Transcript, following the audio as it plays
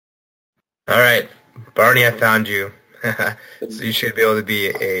All right, Barney, I found you. So you should be able to be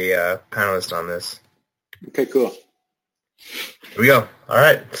a panelist on this. Okay, cool. Here we go. All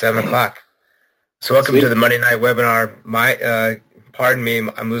right, 7 o'clock. So welcome to Sweet. the Monday night webinar. Pardon me,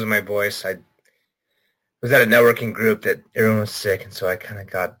 I'm losing my voice. I was at a networking group that everyone was sick, and so I kind of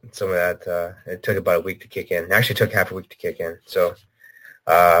got some of that. It took about a week to kick in. It actually took half a week to kick in. So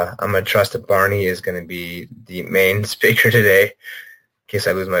I'm gonna trust that Barney is gonna be the main speaker today, in case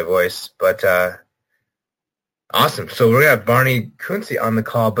I lose my voice. But awesome. So we're gonna have Barney Kunze on the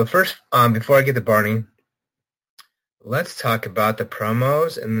call. But first, before I get to Barney, let's talk about the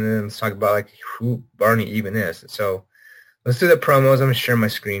promos, and then let's talk about like who Barney even is. So let's do the promos. I'm gonna share my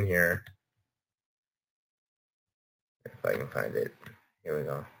screen here if I can find it. Here we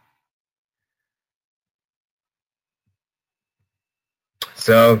go.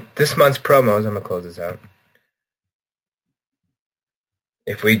 So this month's promos, I'm gonna close this out.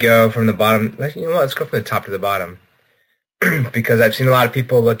 If we go from the bottom, you know what? Let's go from the top to the bottom because I've seen a lot of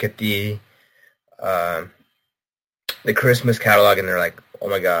people look at uh, the Christmas catalog and they're like, oh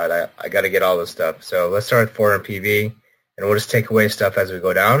my God, I got to get all this stuff. So let's start with 400 PV, and we'll just take away stuff as we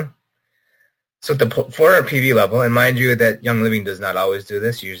go down. So at the 400 PV level, and mind you that Young Living does not always do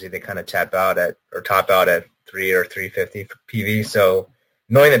this. Usually they kind of top out at 3 or 350 PV. So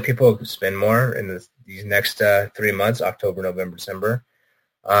knowing that people spend more in these next 3 months, October, November, December,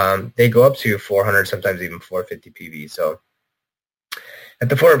 they go up to 400, sometimes even 450 PV. So at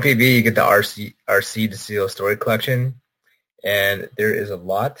the 400 PV, you get the RC to Seal story collection, and there is a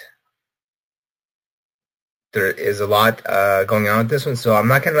lot. Going on with this one, so I'm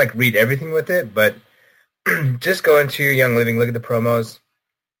not going to like read everything with it, but just go into Young Living, look at the promos,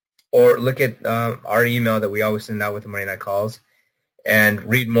 or look at our email that we always send out with the Monday Night Calls, and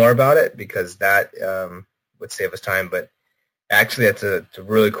read more about it because that would save us time. But actually, it's a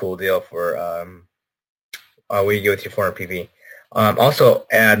really cool deal for where you go with your 400 PV. Also,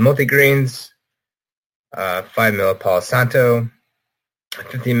 add multi-greens, 5 mil of Palo Santo,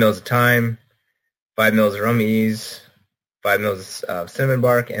 15 mils of thyme, 5 mils of rum ease, 5 mils of cinnamon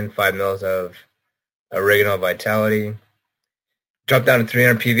bark, and 5 mils of oregano vitality. Drop down to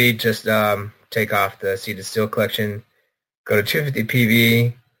 300 PV, just take off the seed to steel collection. Go to 250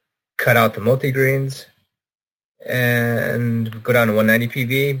 PV, cut out the multi-greens, and go down to 190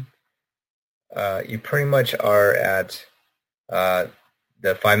 PV. You pretty much are at the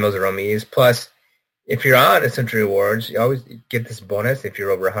 5 mils of rum ease. Plus, if you're on Essential Rewards, you always get this bonus if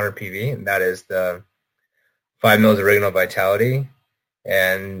you're over 100 PV, and that is the 5 mils of oregano vitality.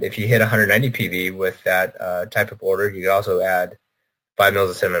 And if you hit 190 PV with that type of order, you can also add 5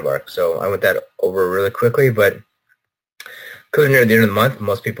 mils of cinnamon bark. So I went that over really quickly, but because we're near the end of the month,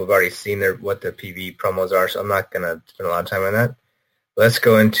 most people have already seen what the PV promos are, so I'm not going to spend a lot of time on that. Let's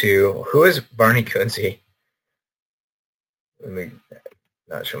go into who is Barney Kunze. Let me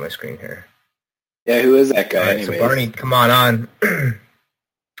not show my screen here. Yeah, who is that guy? Right, so Barney, come on.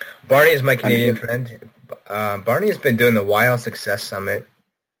 Barney is my Canadian friend. Barney has been doing the Wild Success Summit.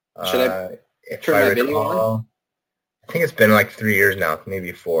 Should I if turn I my recall, video on? I think it's been like 3 years now,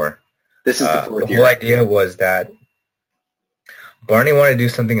 maybe 4. This is the fourth The year. whole idea was that Barney wanted to do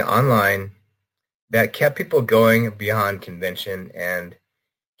something online that kept people going beyond convention, and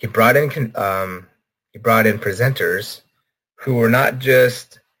he brought in presenters who were not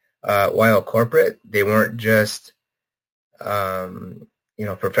just wild corporate. They weren't just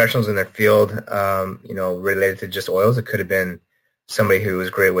professionals in their field, related to just oils. It could have been somebody who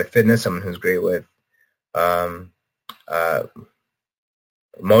was great with fitness, someone who's great with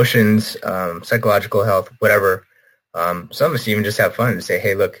emotions, psychological health, whatever. Some of us even just have fun to say,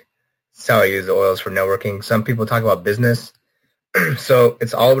 hey, look, this is how I use the oils for networking. Some people talk about business. So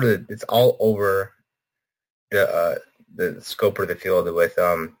it's all over the scope of the field with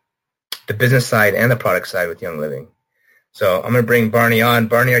the business side and the product side with Young Living. So I'm going to bring Barney on.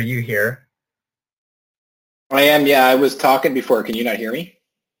 Barney, are you here? I am, yeah. I was talking before. Can you not hear me?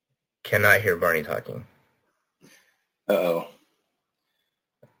 Cannot hear Barney talking. Uh-oh.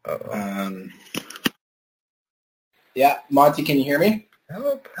 Yeah, Monty, can you hear me?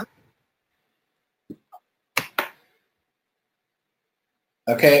 Help.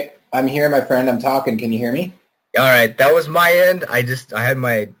 Okay, I'm here, my friend. I'm talking. Can you hear me? All right, that was my end. I had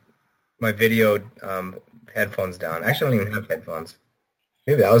my video headphones down. Actually, I don't even have headphones.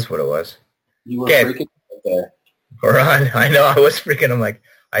 Maybe that was what it was. You were freaking out there. We're on. I know, I was freaking. I'm like,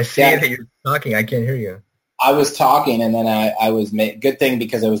 I see that you're talking. I can't hear you. I was talking, and then I was good thing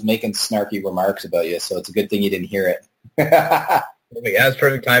because I was making snarky remarks about you, so it's a good thing you didn't hear it. Yeah, it's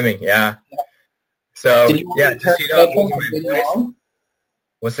perfect timing. Yeah. So, Did you yeah, just, on?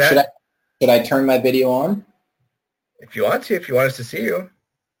 what's that? Should I turn my video on? If you want to, if you want us to see you.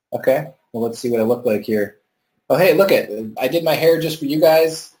 Okay. Well, let's see what I look like here. Oh, hey, look I did my hair just for you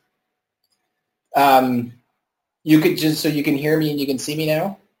guys. You could so you can hear me and you can see me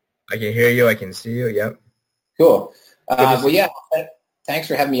now? I can hear you. I can see you. Yep. Cool. Well, yeah, thanks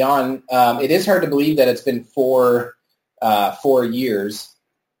for having me on. It is hard to believe that it's been 4 years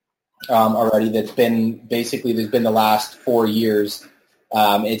already. There's been the last 4 years.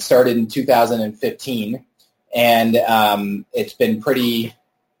 It started in 2015, and it's been pretty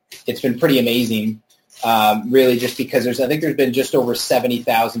amazing. Really, just because I think there's been just over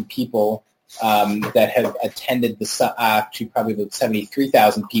 70,000 people that have attended actually probably about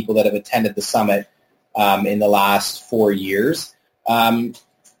 73,000 people that have attended the summit in the last 4 years. And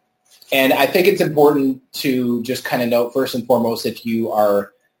I think it's important to just kind of note, first and foremost, if you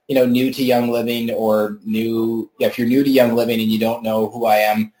are, new to Young Living if you're new to Young Living and you don't know who I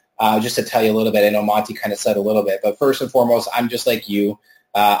am, just to tell you a little bit, I know Monty kind of said a little bit, but first and foremost, I'm just like you.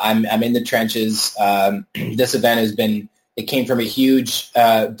 I'm in the trenches. This event it came from a huge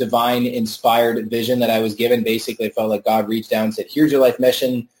divine inspired vision that I was given. Basically, I felt like God reached down and said, here's your life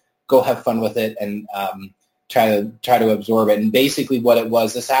mission, go have fun with it and try to absorb it. And basically what it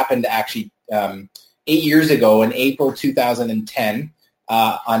was, this happened actually 8 years ago in April 2010.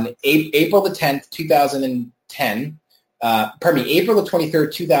 On April the 10th, 2010, April the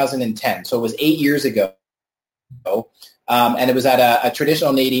 23rd, 2010. So it was 8 years ago. And it was at a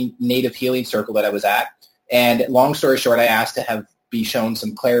traditional native healing circle that I was at. And long story short, I asked to be shown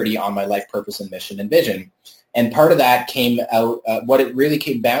some clarity on my life purpose and mission and vision. And part of that came out, what it really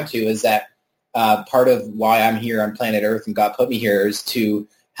came down to is that part of why I'm here on planet Earth and God put me here is to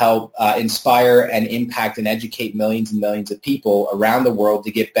help inspire and impact and educate millions and millions of people around the world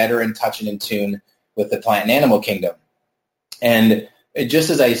to get better in touch and in tune with the plant and animal kingdom. And just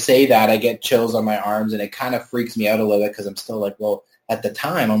as I say that, I get chills on my arms, and it kind of freaks me out a little bit because I'm still like, well, at the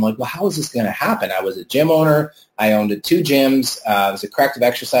time, I'm like, well, how is this going to happen? I was a gym owner. I owned 2 gyms. I was a corrective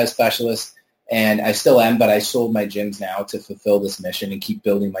exercise specialist, and I still am, but I sold my gyms now to fulfill this mission and keep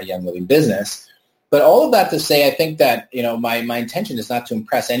building my Young Living business. But all of that to say, I think that, my intention is not to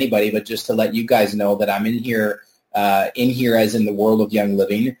impress anybody, but just to let you guys know that I'm in here as in the world of Young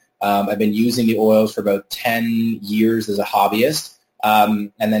Living. I've been using the oils for about 10 years as a hobbyist,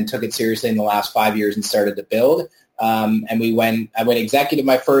 and then took it seriously in the last 5 years and started to build. And I went executive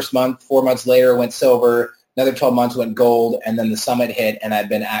my first month. 4 months later, went silver. Another 12 months went gold, and then the summit hit, and I've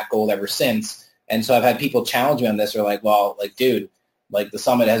been at gold ever since. And so I've had people challenge me on this. They're like, well, like, dude, like the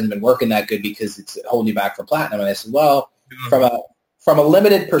summit hasn't been working that good because it's holding you back from platinum. And I said, well, from a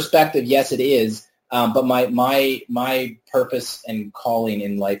limited perspective, yes, it is. But my purpose and calling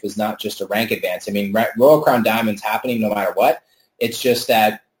in life is not just a rank advance. I mean, Royal Crown Diamond's happening no matter what. It's just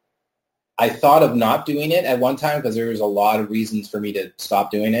that I thought of not doing it at one time because there was a lot of reasons for me to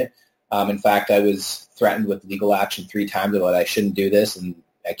stop doing it. In fact, I was threatened with legal action 3 times about I shouldn't do this and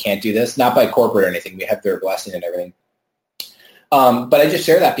I can't do this. Not by corporate or anything. We have their blessing and everything. But I just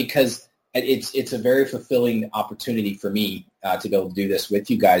share that because it's a very fulfilling opportunity for me to be able to do this with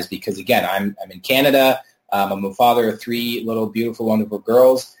you guys because, again, I'm in Canada. I'm a father of 3 little, beautiful, wonderful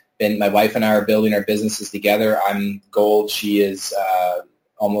girls. And my wife and I are building our businesses together. I'm gold. She is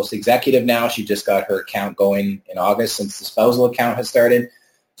almost executive now. She just got her account going in August since the spousal account has started.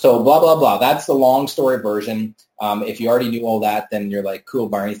 So blah, blah, blah. That's the long story version. If you already knew all that, then you're like, cool,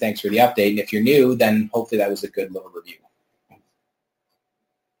 Barney, thanks for the update. And if you're new, then hopefully that was a good little review.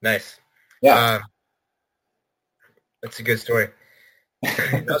 Nice. Yeah. That's a good story.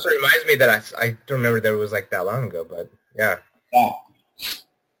 It also reminds me that I don't remember that it was like that long ago, but yeah. Yeah.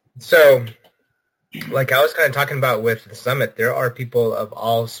 So, like I was kind of talking about with the summit, there are people of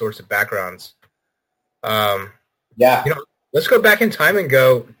all sorts of backgrounds. Yeah. Let's go back in time and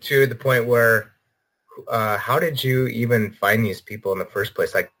go to the point where, how did you even find these people in the first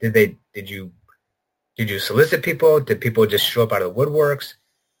place? Like, did you solicit people? Did people just show up out of the woodworks?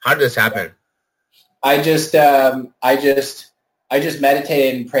 How did this happen? I just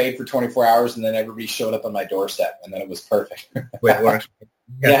meditated and prayed for 24 hours, and then everybody showed up on my doorstep, and then it was perfect. Wait, works.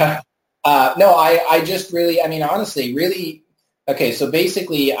 Yeah. No, I just really, I mean, honestly, really, okay, so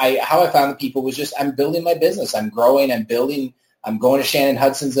basically how I found the people was just I'm building my business. I'm growing. I'm building. I'm going to Shannon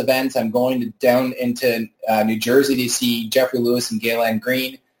Hudson's events. I'm going down into New Jersey to see Jeffrey Lewis and Gaylan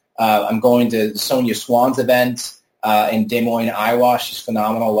Green. I'm going to Sonia Swan's event in Des Moines, Iowa. She's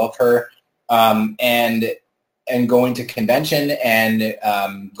phenomenal. Love her. And going to convention and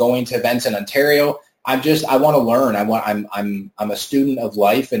going to events in Ontario. I want to learn. I'm a student of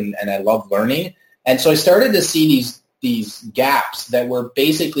life and I love learning. And so I started to see these gaps that were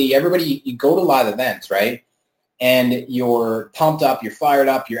basically everybody, you go to a lot of events, right? And you're pumped up, you're fired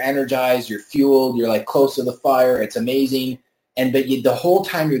up, you're energized, you're fueled, you're like close to the fire. It's amazing. But the whole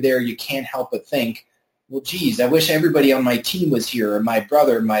time you're there, you can't help but think, well, geez, I wish everybody on my team was here, or my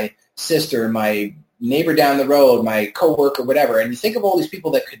brother, my sister, my neighbor down the road, my coworker, whatever. And you think of all these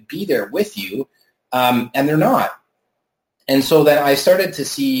people that could be there with you, and they're not. And so then I started to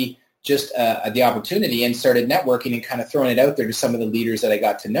see just the opportunity and started networking and kind of throwing it out there to some of the leaders that I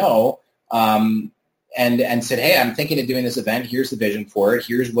got to know. And said, hey, I'm thinking of doing this event. Here's the vision for it.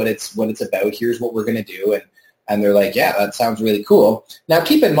 Here's what it's about. Here's what we're going to do. And they're like, yeah, that sounds really cool. Now,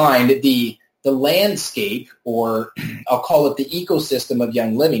 keep in mind, the landscape, or I'll call it the ecosystem of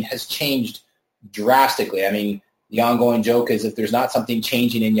Young Living, has changed drastically. I mean, the ongoing joke is if there's not something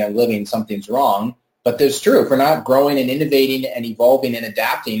changing in Young Living, something's wrong. But that's true. If we're not growing and innovating and evolving and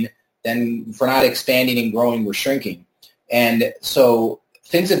adapting, then if we're not expanding and growing, we're shrinking. And so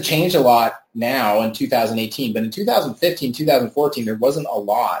things have changed a lot now in 2018, but in 2015, 2014, there wasn't a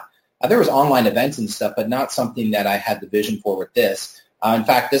lot. There was online events and stuff, but not something that I had the vision for with this. In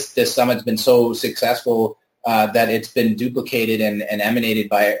fact, this summit's been so successful that it's been duplicated and emanated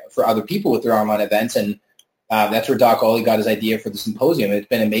for other people with their online events, and that's where Doc Ollie got his idea for the symposium. It's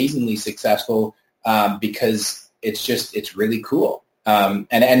been amazingly successful because it's really cool. And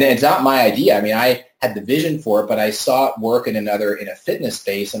it's not my idea. I mean, I had the vision for it, but I saw it work in a fitness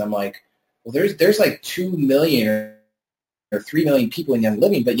space, and I'm like, well, there's like 2 million or 3 million people in Young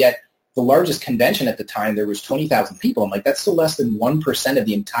Living, but yet the largest convention at the time, there was 20,000 people. I'm like, that's still less than 1% of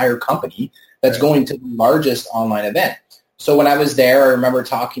the entire company that's going to the largest online event. So when I was there, I remember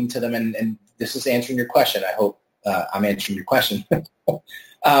talking to them, and this is answering your question. I hope I'm answering your question.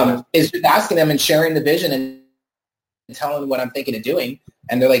 Is just asking them and sharing the vision and telling them what I'm thinking of doing.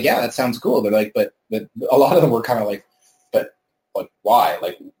 And they're like, yeah, that sounds cool. They're like, but a lot of them were kind of like, like, why?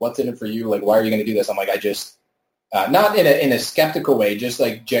 Like, what's in it for you? Like, why are you going to do this? I'm like, I just, not in a skeptical way, just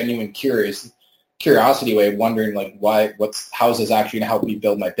like genuine curiosity way, wondering like, how's this actually going to help me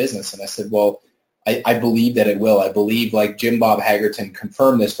build my business? And I said, well, I believe that it will. I believe, like, Jim Bob Hagerton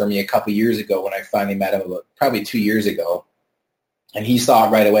confirmed this for me a couple years ago when I finally met him, probably 2 years ago. And he saw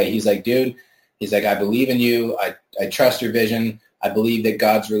it right away. He's like, dude, he's like, I believe in you. I trust your vision. I believe that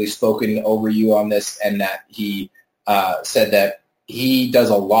God's really spoken over you on this, and that he said that he does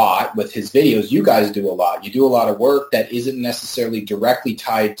a lot with his videos. You guys do a lot. You do a lot of work that isn't necessarily directly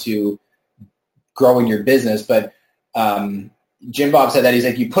tied to growing your business. But Jim Bob said that. He's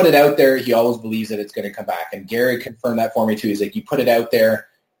like, you put it out there, he always believes that it's going to come back. And Gary confirmed that for me too. He's like, you put it out there,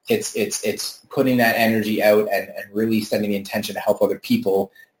 it's putting that energy out and really setting the intention to help other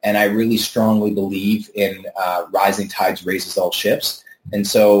people. And I really strongly believe in rising tides raises all ships. And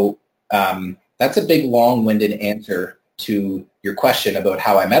so that's a big, long-winded answer to your question about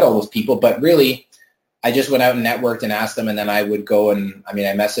how I met all those people. But really, I just went out and networked and asked them, and then I would go and, I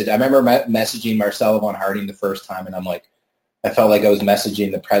remember messaging Marcella von Harding the first time, and I'm like, I felt like I was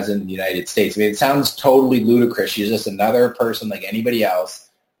messaging the President of the United States. I mean, it sounds totally ludicrous. She's just another person like anybody else,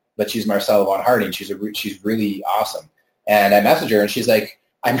 but she's Marcella von Harding. She's really awesome. And I messaged her, and she's like,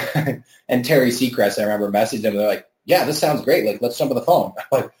 and Terry Seacrest, I remember messaging them, and they're like, yeah, this sounds great. Like, let's jump on the phone.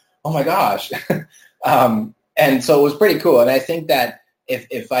 I'm like, oh my gosh. And so it was pretty cool. And I think that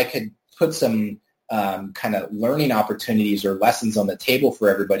if I could put some kind of learning opportunities or lessons on the table for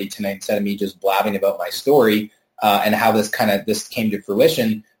everybody tonight, instead of me just blabbing about my story and how this came to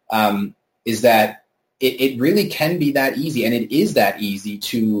fruition, is that it really can be that easy. And it is that easy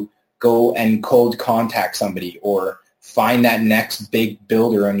to go and cold contact somebody or find that next big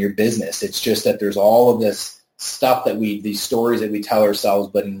builder on your business. It's just that there's all of this stuff these stories that we tell ourselves,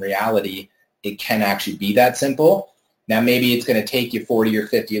 but in reality, it can actually be that simple. Now, maybe it's going to take you 40 or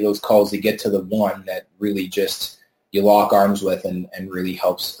 50 of those calls to get to the one that really just you lock arms with and really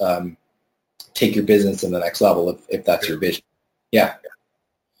helps take your business to the next level if that's your vision. Yeah.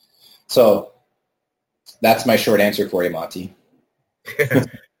 So that's my short answer for you, Monty.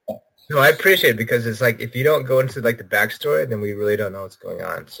 No, I appreciate it, because it's like, if you don't go into like the backstory, then we really don't know what's going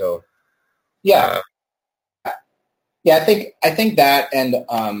on. So yeah. Yeah, I think that, and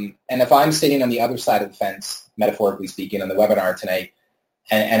if I'm sitting on the other side of the fence, metaphorically speaking, on the webinar tonight,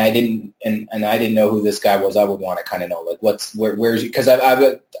 and I didn't know who this guy was, I would want to kind of know, like, where's, because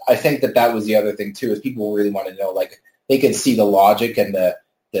I think that was the other thing too, is people really want to know, like, they could see the logic and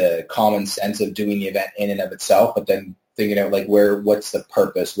the common sense of doing the event in and of itself, but then thinking out, like, what's the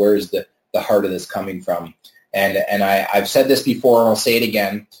purpose, where is the heart of this coming from? And I've said this before, and I'll say it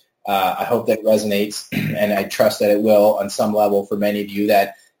again. I hope that resonates, and I trust that it will on some level for many of you,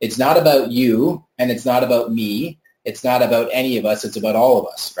 that it's not about you and it's not about me. it's not about any of us. It's about all of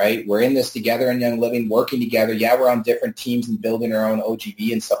us, right? We're in this together in Young Living, working together. Yeah, we're on different teams and building our own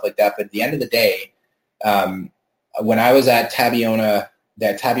OGB and stuff like that. But at the end of the day, when I was at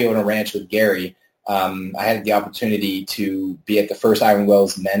that Tabiona Ranch with Gary, I had the opportunity to be at the first Iron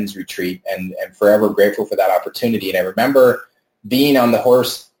Wells men's retreat, and forever grateful for that opportunity. And I remember being on the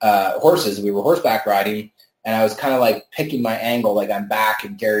horses. We were horseback riding, and I was kind of like picking my angle, like I'm back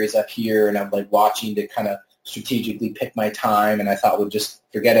and Gary's up here, and I'm like watching to kind of strategically pick my time. And I thought, well, just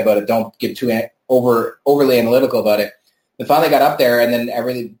forget about it. Don't get too overly analytical about it. And finally got up there, and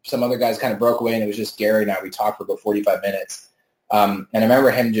then some other guys kind of broke away, and it was just Gary and I. We talked for about 45 minutes. And I remember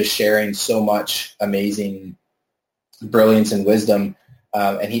him just sharing so much amazing brilliance and wisdom.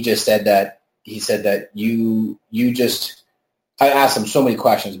 And he said that you just, I asked him so many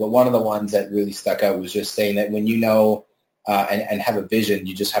questions, but one of the ones that really stuck out was just saying that when you know and have a vision,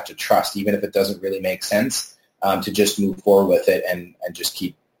 you just have to trust, even if it doesn't really make sense, to just move forward with it and just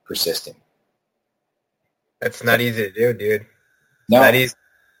keep persisting. That's not easy to do, dude. No, not easy.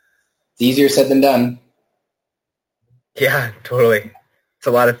 It's easier said than done. Yeah, totally. It's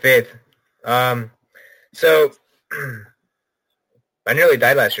a lot of faith. So I nearly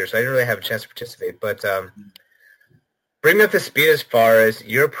died last year, so I didn't really have a chance to participate. But bring me up to speed as far as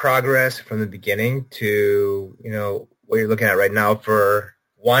your progress from the beginning to, what you're looking at right now for,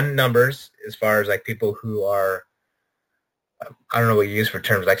 one, numbers, as far as like people who are, I don't know what you use for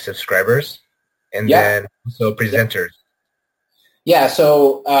terms, like subscribers, and then also presenters. Yeah,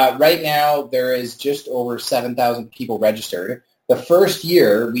 so right now there is just over 7,000 people registered. The first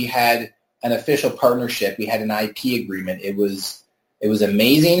year we had an official partnership. We had an IP agreement. It was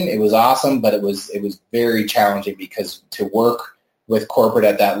amazing. It was awesome, but it was very challenging because to work with corporate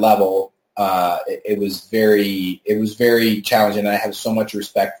at that level, it was very challenging. And I have so much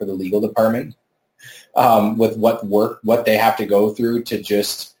respect for the legal department with what they have to go through to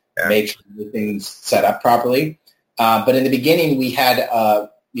just make sure everything's set up properly. But in the beginning, we had,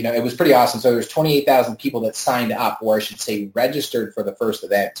 it was pretty awesome. So there's 28,000 people that signed up, or I should say registered for the first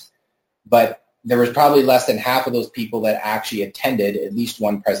event. But there was probably less than half of those people that actually attended at least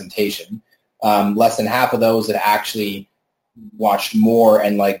one presentation. Less than half of those that actually watched more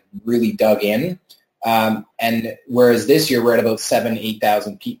and like really dug in. And whereas this year we're at about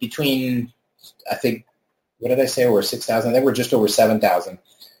 8,000 people between, I think, what did I say? We're 6,000. I think we're just over 7,000.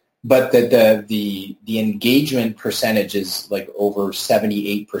 But the engagement percentage is like over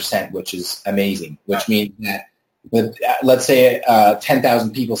 78%, which is amazing, which means that let's say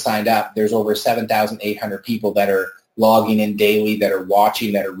 10,000 people signed up, there's over 7,800 people that are logging in daily, that are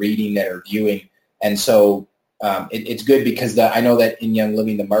watching, that are reading, that are viewing. And so it's good because I know that in Young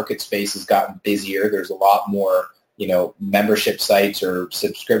Living, the market space has gotten busier. There's a lot more membership sites or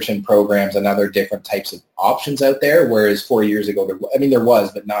subscription programs and other different types of options out there. Whereas 4 years ago, there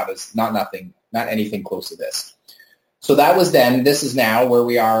was, but not anything close to this. So that was then. This is now where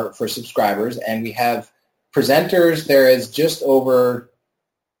we are for subscribers, and we have presenters. There is just over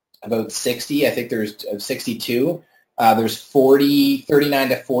about 60. I think there's 62. There's 39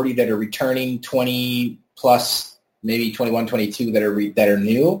 to 40 that are returning, 20 plus, maybe 21, 22 that are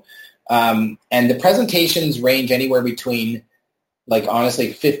new. And the presentations range anywhere between, like,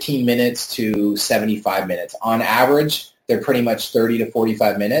 honestly, 15 minutes to 75 minutes. On average, they're pretty much 30 to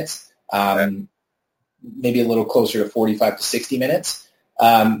 45 minutes, maybe a little closer to 45 to 60 minutes.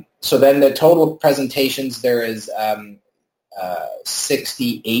 So then the total presentations, there is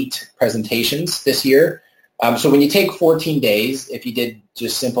 68 presentations this year. So when you take 14 days, if you did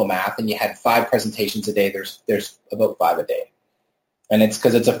just simple math and you had 5 presentations a day, there's about 5 a day. And it's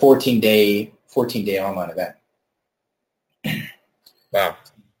because it's a 14-day online event. Wow.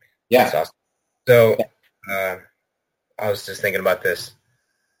 Yeah. That's awesome. So I was just thinking about this,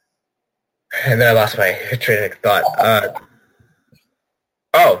 and then I lost my train of thought.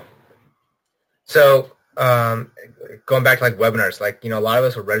 So going back to like webinars, like, a lot of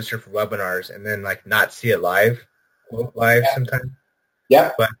us will register for webinars and then like not see it live sometimes.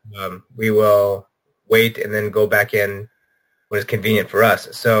 Yeah. But we will wait and then go back in when it's convenient for us.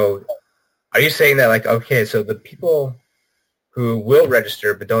 So are you saying that, like, okay, so the people who will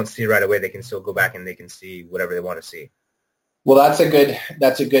register but don't see it right away, they can still go back and they can see whatever they want to see? Well, that's a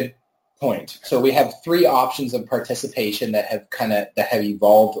good point. So we have 3 options of participation that have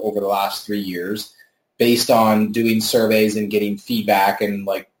evolved over the last 3 years based on doing surveys and getting feedback and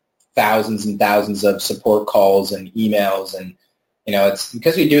like thousands and thousands of support calls and emails. And, it's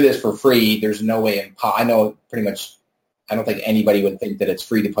because we do this for free. There's no way I know pretty much, I don't think anybody would think that it's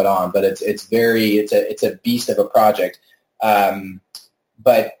free to put on, but it's a beast of a project.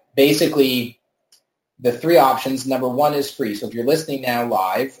 But basically the three options, number one is free. So if you're listening now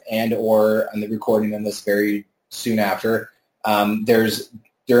live and or on the recording on this very soon after, there's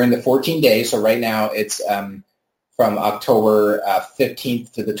during the 14 days. So right now it's from October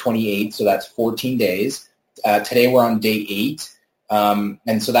 15th to the 28th. So that's 14 days. Today we're on day 8.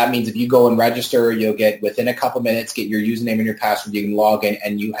 And so that means if you go and register, you'll get within a couple minutes, get your username and your password. You can log in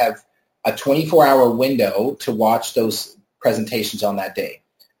and you have a 24-hour window to watch those presentations on that day.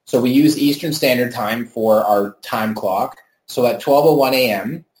 So we use Eastern Standard Time for our time clock. So at 12:01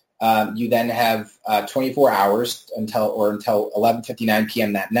 a.m., you then have 24 hours until 11:59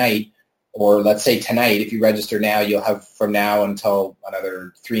 p.m. that night, or let's say tonight. If you register now, you'll have from now until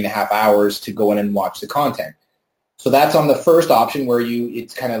another 3.5 hours to go in and watch the content. So that's on the first option where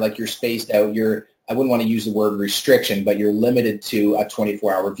it's kind of like you're spaced out. I wouldn't want to use the word restriction, but you're limited to a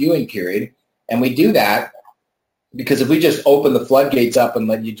 24-hour viewing period. And we do that because if we just open the floodgates up and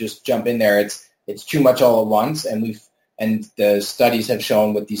let you just jump in there, it's too much all at once. And the studies have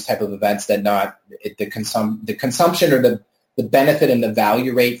shown with these type of events that the consumption or the benefit and the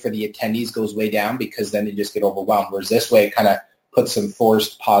value rate for the attendees goes way down because then they just get overwhelmed. Whereas this way it kind of puts some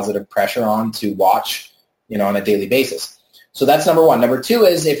forced positive pressure on to watch, on a daily basis. So that's number one. Number two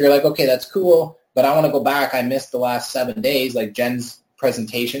is if you're like, okay, that's cool, but I want to go back. I missed the last 7 days. Like Jen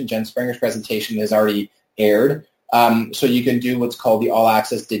Springer's presentation has already aired. So you can do what's called the All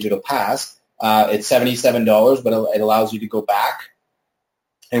Access Digital Pass. It's $77, but it allows you to go back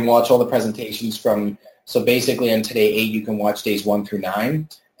and watch all the presentations so basically on today 8, you can watch days 1 through 9,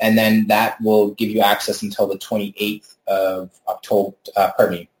 and then that will give you access until the 28th of October,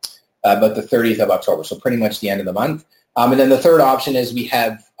 but the 30th of October, so pretty much the end of the month. And then the third option is we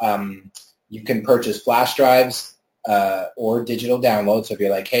have, you can purchase flash drives or digital downloads. So if you're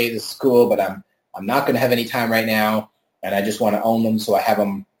like, hey, this is cool, but I'm not going to have any time right now, and I just want to own them so I have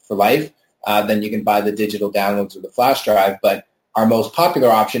them for life, then you can buy the digital downloads or the flash drive. But our most popular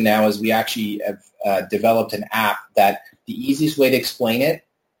option now is we actually have developed an app that the easiest way to explain it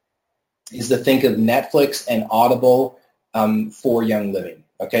is to think of Netflix and Audible for Young Living.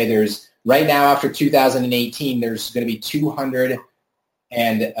 Okay, there's right now after 2018, there's going to be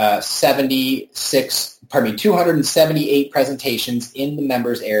 278 presentations in the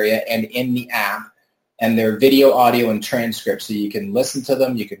members area and in the app, and they're video, audio, and transcripts. So you can listen to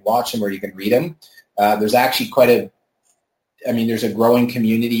them, you can watch them, or you can read them. There's actually there's a growing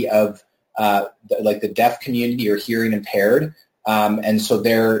community of the deaf community or hearing impaired, and so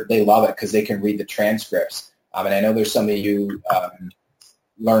they love it because they can read the transcripts. And I know there's some of you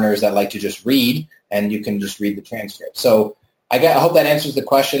learners that like to just read, and you can just read the transcript. So I hope that answers the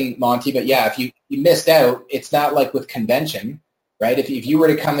question, Monty. But yeah, if you missed out, it's not like with convention, right? If you were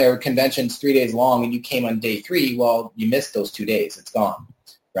to come there, convention's 3 days long, and you came on day 3, well, you missed those 2 days. It's gone,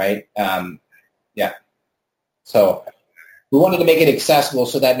 right? Yeah. So we wanted to make it accessible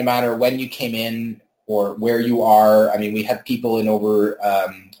so that no matter when you came in or where you are, we have people in over,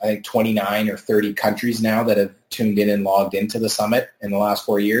 29 or 30 countries now that have tuned in and logged into the summit in the last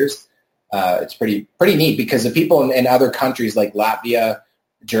 4 years. It's pretty neat because the people in other countries like Latvia,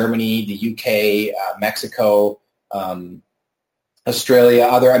 Germany, the UK, Mexico,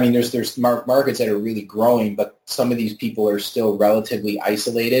 Australia, there's markets that are really growing, but some of these people are still relatively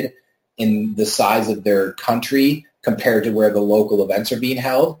isolated in the size of their country compared to where the local events are being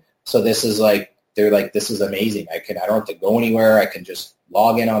held. So this is this is amazing. I don't have to go anywhere. I can just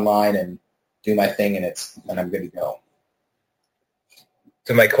log in online and do my thing, and I'm good to go.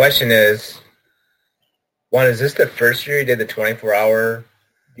 So my question is, one, is this the first year you did the 24-hour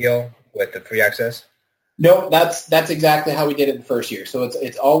deal with the free access? No, that's exactly how we did it the first year. So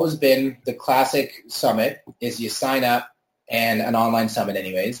it's always been the classic summit is you sign up, and an online summit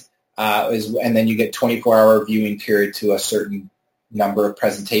anyways, and then you get 24-hour viewing period to a certain number of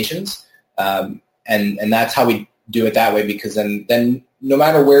presentations. And that's how we do it that way, because then no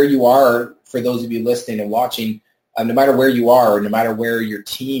matter where you are, for those of you listening and watching, no matter where you are, or no matter where your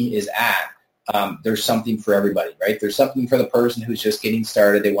team is at, there's something for everybody, right? There's something for the person who's just getting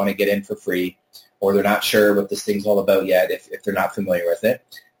started. They want to get in for free, or they're not sure what this thing's all about yet if they're not familiar with it.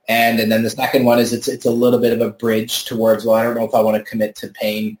 And then the second one is it's a little bit of a bridge towards, well, I don't know if I want to commit to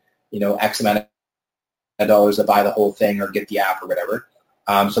paying, X amount of dollars to buy the whole thing or get the app or whatever.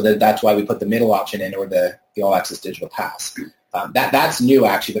 So that's why we put the middle option in, or the All Access Digital Pass. That's new,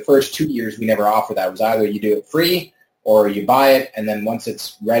 actually. The first 2 years we never offered that. It was either you do it free or you buy it, and then once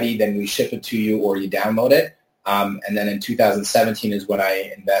it's ready, then we ship it to you or you download it. And then in 2017 is when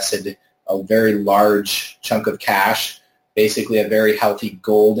I invested a very large chunk of cash, basically a very healthy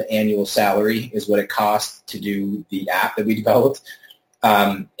gold annual salary is what it costs to do the app that we developed.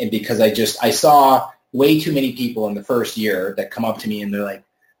 And because I saw way too many people in the first year that come up to me and they're like,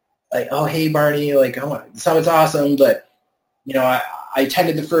 oh, hey, Barney, like, so it's awesome, but, I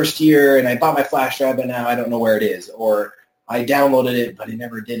attended the first year and I bought my flash drive, but now I don't know where it is. Or I downloaded it, but I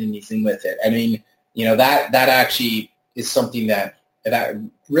never did anything with it. I mean, that actually is something that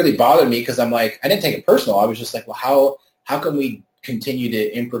really bothered me, because I'm like, I didn't take it personal. I was just like, well, how can we continue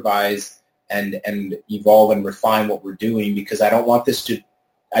to improvise and evolve and refine what we're doing? Because I don't want this to,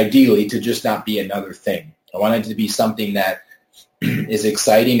 ideally, to just not be another thing. I want it to be something that is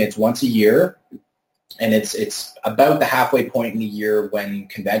exciting. It's once a year, and it's about the halfway point in the year when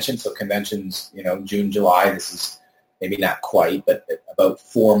conventions, June, July, this is maybe not quite, but about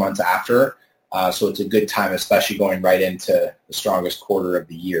 4 months after. So it's a good time, especially going right into the strongest quarter of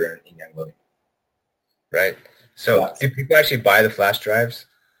the year in Young Living. Right. So do people actually buy the flash drives?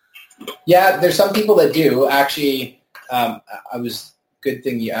 Yeah, there's some people that do. Actually, good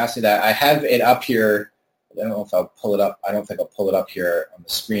thing you asked me that. I have it up here. I don't know if I'll pull it up. I don't think I'll pull it up here on the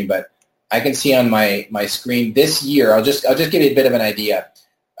screen, but I can see on my screen this year. I'll just give you a bit of an idea.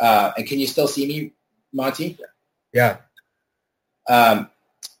 And can you still see me, Monty? Yeah.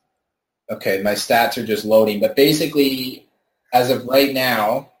 Okay, my stats are just loading, but basically, as of right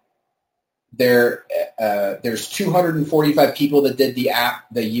now, there's 245 people that did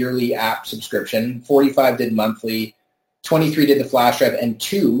the yearly app subscription. 45 did monthly. 23 did the flash drive, and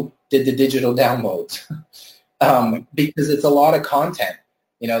 2 did the digital downloads. Because it's a lot of content.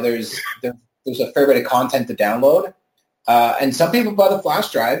 There's a fair bit of content to download, and some people buy the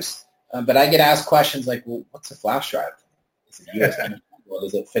flash drives, but I get asked questions like, "Well, what's a flash drive? Is it USB? Well,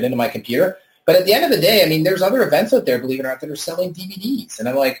 does it fit into my computer?" But at the end of the day, I mean, there's other events out there, believe it or not, that are selling DVDs, and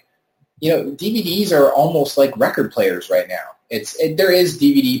I'm like, DVDs are almost like record players right now. There is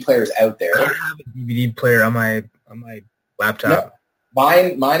DVD players out there. I don't have a DVD player on my laptop. No.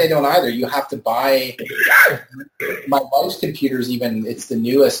 Mine, I don't either. You have to buy. My wife's computer's it's the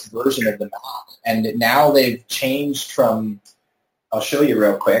newest version of the Mac, and now they've changed from. I'll show you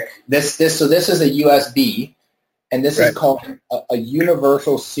real quick. This is a USB, and this is called a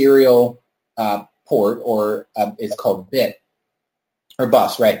universal serial port, or it's called bit or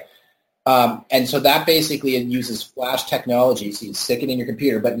bus, right? And so that basically it uses flash technology, so you stick it in your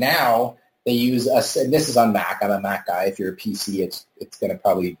computer. But now they use and this is on Mac. I'm a Mac guy. If you're a PC, it's going to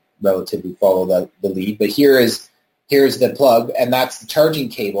probably relatively follow the lead. But here's the plug, and that's the charging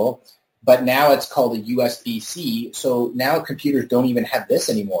cable. But now it's called a USB-C. So now computers don't even have this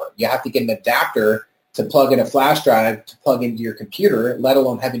anymore. You have to get an adapter to plug in a flash drive to plug into your computer, let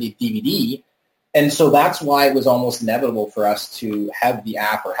alone having a DVD. And so that's why it was almost inevitable for us to have the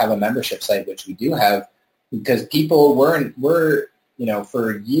app or have a membership site, which we do have, because people we're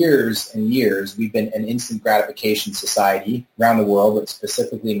for years and years, we've been an instant gratification society around the world, but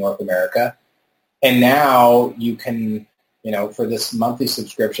specifically North America. And now you can, for this monthly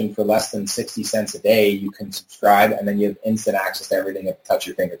subscription for less than 60 cents a day, you can subscribe, and then you have instant access to everything at the touch of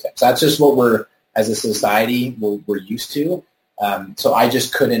your fingertips. That's just what we're, as a society, we're used to. So I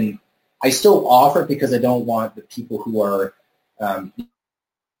just couldn't. I still offer it because I don't want the people who are,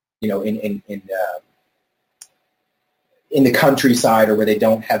 in the countryside or where they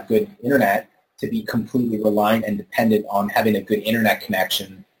don't have good internet to be completely reliant and dependent on having a good internet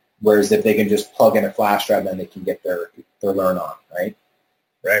connection. Whereas if they can just plug in a flash drive, then they can get their learn on, right?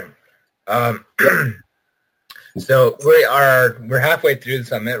 Right. So we're halfway through the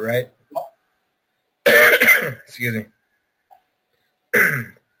summit, right? Excuse me.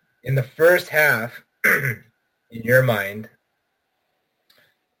 In the first half, in your mind,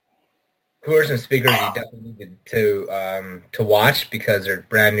 who are some speakers you definitely need to watch because they're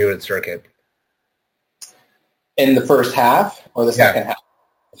brand new to the circuit? In the first half or the second half?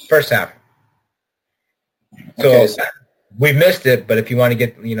 First half. So we missed it, but if you want to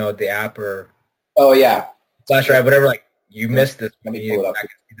get the app or flash drive, whatever, you missed this. Let me pull it up.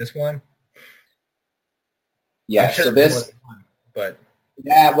 This one. Yeah. Sure so this, but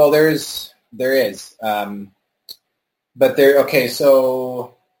there is, but there. Okay,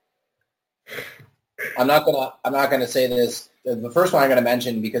 so I'm not gonna say this. The first one I'm gonna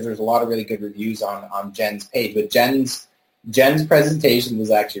mention because there's a lot of really good reviews on Jen's page, but Jen's presentation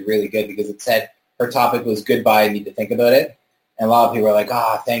was actually really good because it said her topic was goodbye, I need to think about it. And a lot of people were like,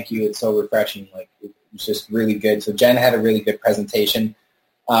 thank you, it's so refreshing. It was just really good. So Jen had a really good presentation.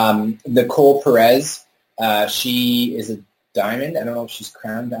 Nicole Perez, she is a diamond. I don't know if she's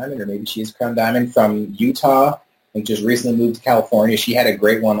crown diamond or maybe she is crown diamond from Utah. I think just recently moved to California. She had a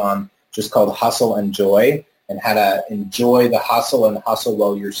great one on just called Hustle and Joy, and how to enjoy the hustle and hustle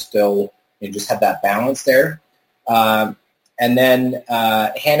while you're still, just have that balance there. And And then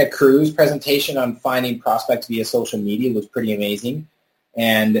Hannah Cruz's presentation on finding prospects via social media was pretty amazing.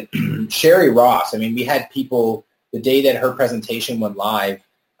 And Sherry Ross, I mean, we had people, the day that her presentation went live,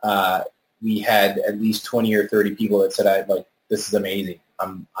 we had at least 20 or 30 people that said, this is amazing.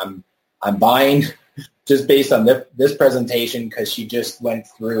 I'm buying just based on this presentation, because she just went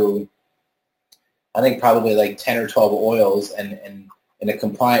through, I think probably like 10 or 12 oils, and in a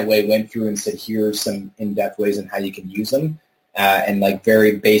compliant way went through and said, here's some in-depth ways on how you can use them, and like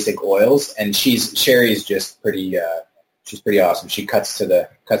very basic oils. And Sherry is just pretty, she's pretty awesome. She cuts to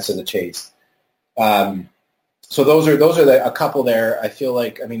the chase. So those are a couple there. I feel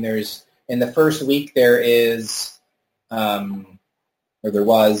like, I mean, there's, in the first week there is, there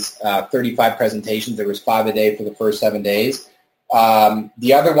was 35 presentations. There was 5 a day for the first 7 days.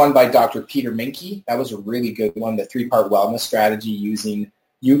 The other one by Dr. Peter Minke, that was a really good one, the 3-part wellness strategy utilizing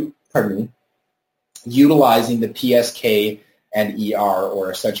the PSK and ER,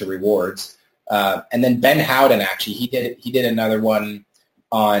 or essential rewards. And then Ben Howden, actually, he did another one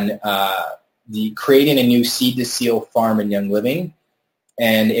on the creating a new seed to seal farm in Young Living.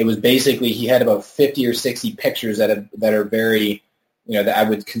 And it was basically, he had about 50 or 60 pictures that are very, that I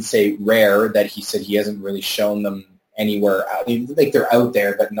would say rare, that he said he hasn't really shown them anywhere. I mean, like, they're out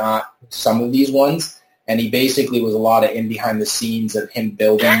there, but not some of these ones. And he basically was a lot of in behind the scenes of him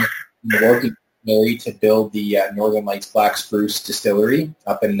building, working to build the Northern Lights Black Spruce Distillery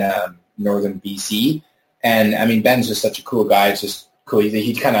up in northern BC. And I mean, Ben's just such a cool guy. It's just cool.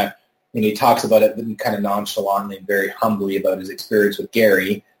 He kind of, he talks about it kind of nonchalantly and very humbly about his experience with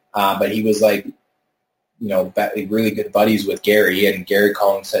Gary. But he was like, really good buddies with Gary. And Gary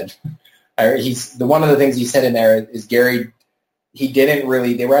Collins said, one of the things he said in there is Gary, he didn't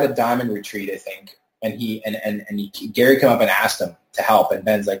really, they were at a diamond retreat, I think. And Gary came up and asked him to help. And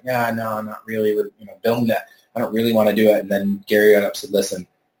Ben's like, no, I'm not really, building that. I don't really want to do it. And then Gary got up and said, listen,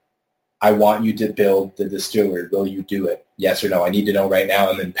 I want you to build the distillery. Will you do it? Yes or no? I need to know right now.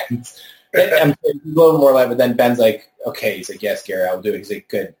 And then Ben's, I'm a little more like, but then Ben's like, okay. He's like, yes, Gary, I'll do it. He's like,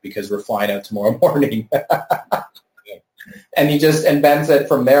 good, because we're flying out tomorrow morning. And Ben said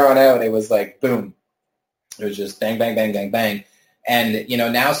from there on out, it was like, boom. It was just bang, bang, bang, bang, bang. And,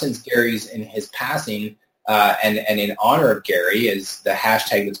 now since Gary's in his passing, and in honor of Gary is the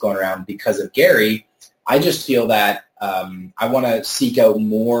hashtag that's going around because of Gary, I just feel that I want to seek out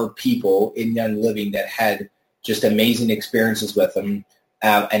more people in Young Living that had just amazing experiences with them,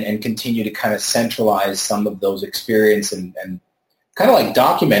 and continue to kind of centralize some of those experiences and kind of like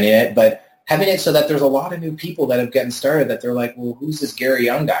documenting it, but having it so that there's a lot of new people that have gotten started that they're like, well, who's this Gary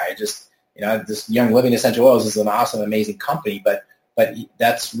Young guy? Just, this Young Living Essential Oils is an awesome, amazing company, but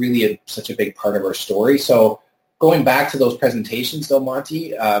that's really such a big part of our story. So going back to those presentations though,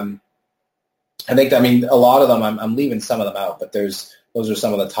 Monty, I think, a lot of them, I'm leaving some of them out, but those are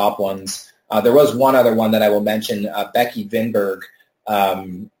some of the top ones. There was one other one that I will mention, Becky Vinberg.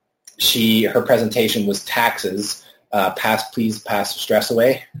 Her presentation was taxes, please pass stress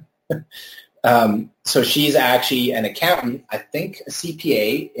away. So she's actually an accountant, I think a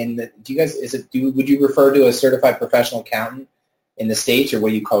CPA would you refer to a certified professional accountant in the States, or what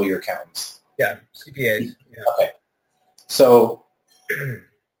do you call your accountants? Yeah, CPAs. Yeah. Okay. So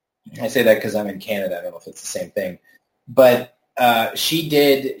I say that because I'm in Canada. I don't know if it's the same thing, but she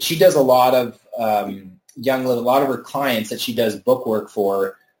does a lot of a lot of her clients that she does book work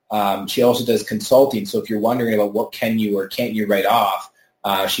for. She also does consulting. So if you're wondering about what can you or can't you write off,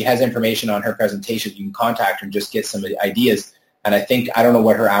 she has information on her presentation. You can contact her and just get some ideas. And I don't know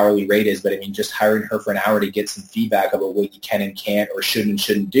what her hourly rate is, but just hiring her for an hour to get some feedback about what you can and can't or should and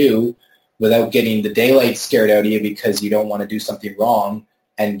shouldn't do without getting the daylight scared out of you because you don't want to do something wrong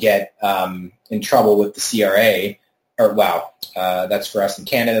and get in trouble with the CRA. That's for us in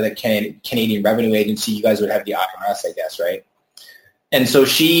Canada, the Canadian Revenue Agency. You guys would have the IRS, I guess, right? And so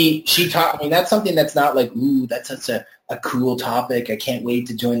she taught, that's something that's not like, ooh, that's such a cool topic. I can't wait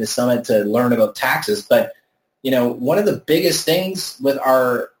to join the summit to learn about taxes. But, one of the biggest things with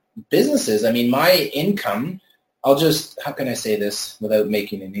our businesses, my income, how can I say this without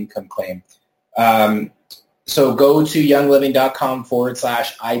making an income claim? So go to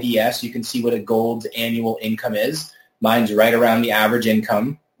youngliving.com/IDS. You can see what a gold annual income is. Mine's right around the average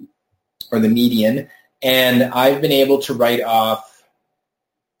income or the median. And I've been able to write off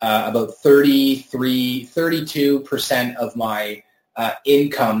about 32% of my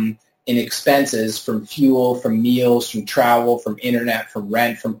income in expenses from fuel, from meals, from travel, from internet, from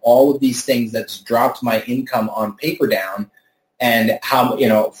rent, from all of these things that's dropped my income on paper down, and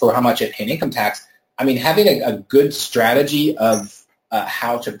for how much I pay in income tax. Having a good strategy of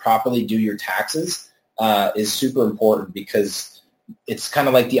how to properly do your taxes is super important because it's kind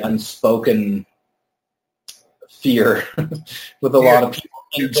of like the unspoken fear with a lot of people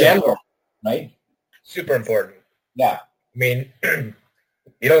in general, right? Super important. Yeah. I mean,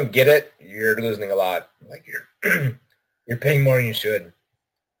 you don't get it, you're losing a lot. Like you're paying more than you should.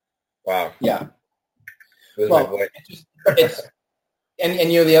 Wow. Yeah. Well, it's and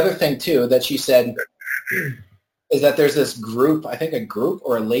the other thing too that she said is that there's this group, I think a group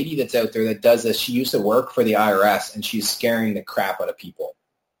or a lady that's out there that does this. She used to work for the IRS and she's scaring the crap out of people.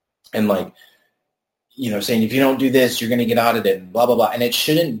 And like, saying if you don't do this, you're going to get audited and blah, blah, blah. And it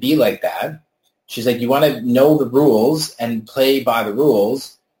shouldn't be like that. She's like, you want to know the rules and play by the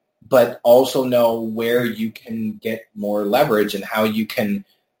rules, but also know where you can get more leverage and how you can,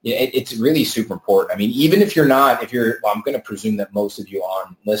 it's really super important. I mean, even if well, I'm going to presume that most of you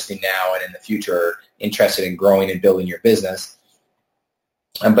on listening now and in the future are interested in growing and building your business.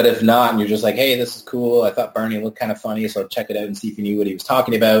 But if not, and you're just like, hey, this is cool. I thought Barney looked kind of funny, so I'll check it out and see if you knew what he was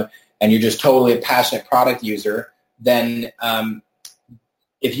talking about. And you're just totally a passionate product user, then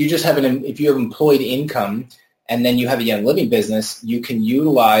if you have employed income and then you have a Young Living business, you can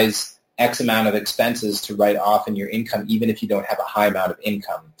utilize X amount of expenses to write off in your income, even if you don't have a high amount of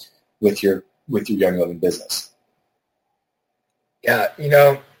income with your Young Living business. Yeah,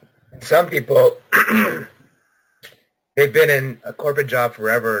 some people, they've been in a corporate job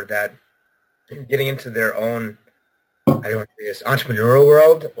forever that getting into their own, I don't want to say this, entrepreneurial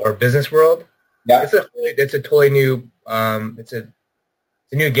world or business world. Yeah, it's a totally new, it's a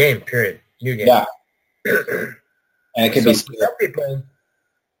new game. Period. New game. Yeah, and it can be for some people.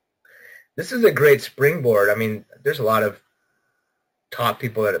 This is a great springboard. I mean, there's a lot of top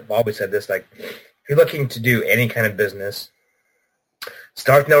people that have always said this. Like, if you're looking to do any kind of business,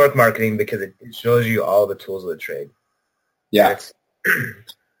 start network marketing because it shows you all the tools of the trade. Yeah,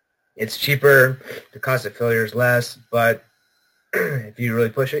 it's cheaper. The cost of failure is less, but if you really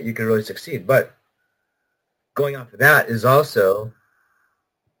push it, you can really succeed. But going off of that is also,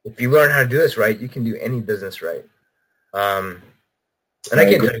 if you learn how to do this right, you can do any business right. And I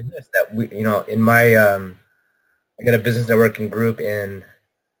can tell you this, that in my, I got a business networking group in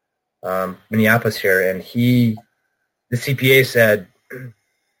Minneapolis here, and the CPA said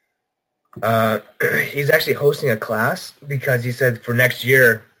he's actually hosting a class because he said for next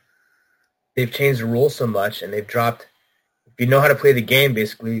year they've changed the rules so much and they've dropped, if you know how to play the game,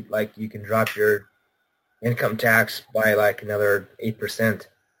 basically, like you can drop your income tax by like another 8%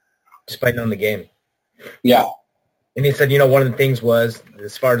 just by knowing the game. Yeah. And he said, one of the things was,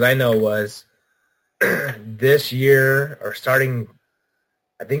 as far as I know, was this year or starting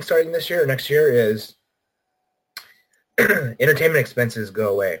this year or next year is entertainment expenses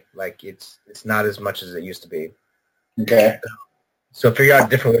go away. Like it's not as much as it used to be. Okay. So figure out a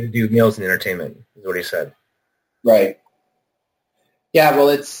different way to do meals and entertainment is what he said. Right. Yeah, well,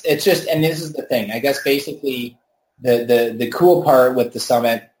 it's just, and this is the thing. I guess basically the cool part with the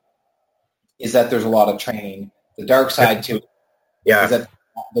summit is that there's a lot of training. The dark side to it is that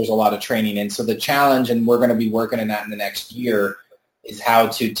there's a lot of training. And so the challenge, and we're going to be working on that in the next year, is how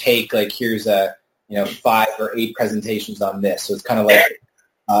to take, like, here's 5 or 8 presentations on this. So it's kind of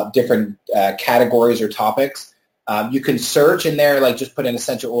like different categories or topics. You can search in there, like just put in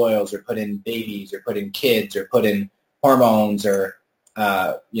essential oils or put in babies or put in kids or put in hormones or,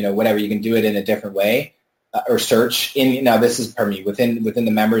 whatever. You can do it in a different way or search in. Now, this is, pardon me, within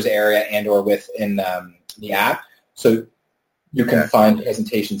the members area and or within the app. So you can find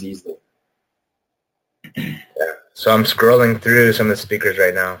presentations easily. Yeah. So I'm scrolling through some of the speakers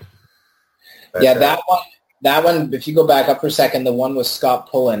right now. But, that one, if you go back up for a second, the one with Scott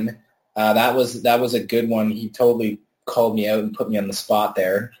Pullen, that was a good one. He totally called me out and put me on the spot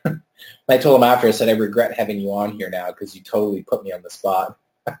there. I told him after, I said, I regret having you on here now because you totally put me on the spot.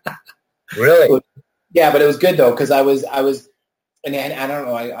 Really? Yeah, but it was good though, because I was, and I don't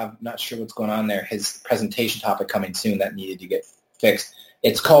know, I'm not sure what's going on there. His presentation topic coming soon that needed to get fixed.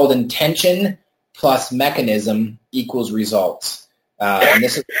 It's called Intention plus Mechanism equals Results. And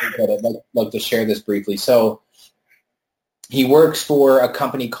this is what I'd like to share this briefly. So he works for a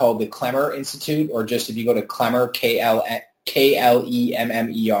company called the Klemmer Institute, or just if you go to Klemmer,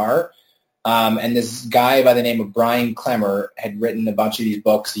 Klemmer, and this guy by the name of Brian Klemmer had written a bunch of these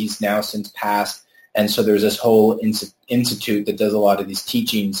books. He's now since passed. And so there's this whole institute that does a lot of these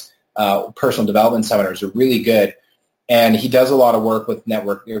teachings. Personal development seminars are really good. And he does a lot of work with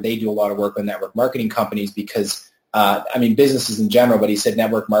they do a lot of work with network marketing companies because, businesses in general, but he said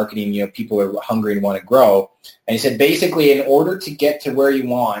network marketing, people are hungry and want to grow. And he said, basically, in order to get to where you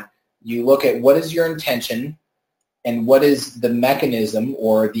want, you look at what is your intention, and what is the mechanism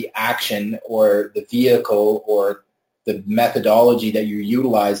or the action or the vehicle or the methodology that you're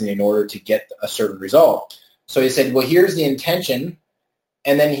utilizing in order to get a certain result. So he said, well, here's the intention,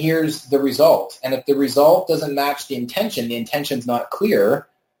 and then here's the result. And if the result doesn't match the intention's not clear.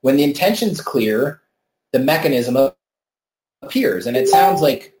 When the intention's clear, the mechanism appears. And it sounds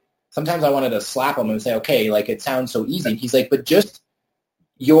like, sometimes I wanted to slap him and say, okay, like it sounds so easy. He's like, but just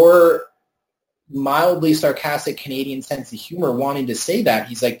your mildly sarcastic Canadian sense of humor wanting to say that,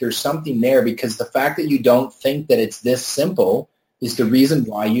 he's like, there's something there, because the fact that you don't think that it's this simple is the reason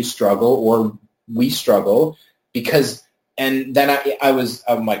why you struggle, or we struggle, because, and then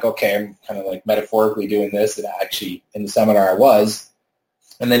I'm like, okay, I'm kind of like metaphorically doing this, and actually in the seminar I was,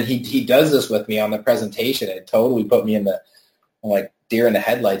 and then he does this with me on the presentation. It totally put me in the, I'm like deer in the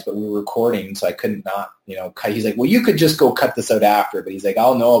headlights, but we were recording, so I couldn't not, cut. He's like, well, you could just go cut this out after, but he's like,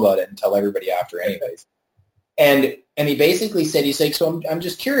 I'll know about it and tell everybody after anyways. And he basically said, he's like, so I'm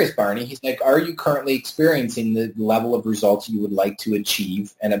just curious, Barney. He's like, are you currently experiencing the level of results you would like to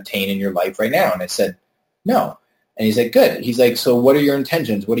achieve and obtain in your life right now? And I said, no. And he's like, good. He's like, so what are your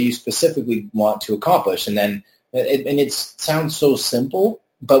intentions? What do you specifically want to accomplish? And then, it sounds so simple,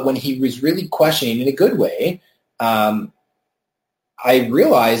 but when he was really questioning in a good way, I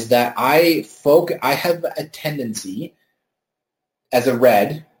realized that I have a tendency as a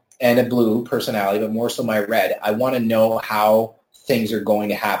red and a blue personality, but more so my red. I want to know how things are going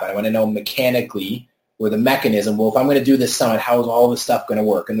to happen. I want to know mechanically, or the mechanism. Well, if I'm going to do this summit, how is all this stuff going to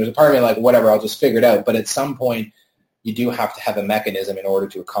work? And there's a part of me like, whatever, I'll just figure it out. But at some point, you do have to have a mechanism in order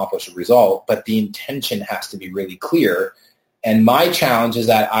to accomplish a result. But the intention has to be really clear. And my challenge is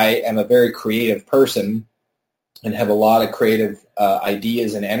that I am a very creative person and have a lot of creative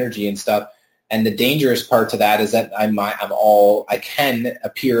ideas and energy and stuff. And the dangerous part to that is that I can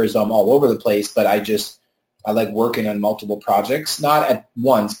appear as though I'm all over the place, but I like working on multiple projects, not at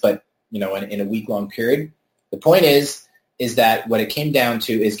once, but in a week-long period. The point is that what it came down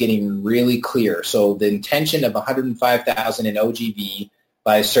to is getting really clear. So the intention of 105,000 in OGV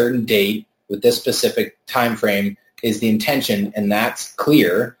by a certain date with this specific time frame is the intention, and that's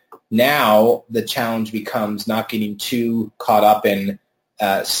clear. Now the challenge becomes not getting too caught up in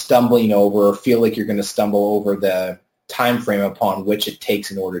stumbling over, or feel like you're going to stumble over the time frame upon which it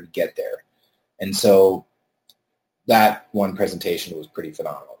takes in order to get there. And so that one presentation was pretty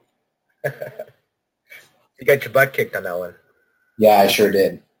phenomenal. You got your butt kicked on that one. Yeah, I sure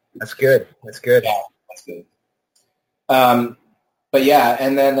did. That's good. That's good. Yeah, that's good. But yeah,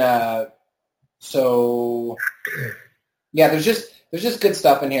 and then so yeah, there's just good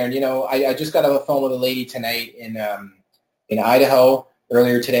stuff in here. And I just got off the phone with a lady tonight in Idaho.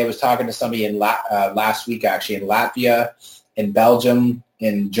 Earlier today, I was talking to somebody in last week, actually, in Latvia, in Belgium,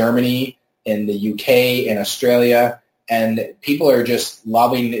 in Germany, in the UK, in Australia, and people are just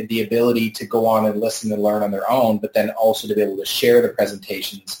loving the ability to go on and listen and learn on their own, but then also to be able to share the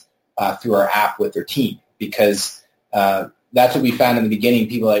presentations through our app with their team, because that's what we found in the beginning.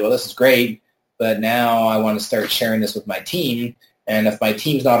 People are like, well, this is great, but now I want to start sharing this with my team, and if my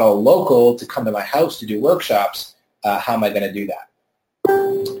team's not all local to come to my house to do workshops, how am I going to do that?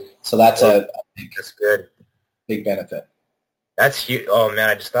 So that's that's good. Big benefit. That's huge. Oh man,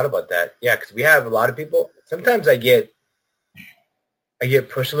 I just thought about that. Yeah, because we have a lot of people. Sometimes I get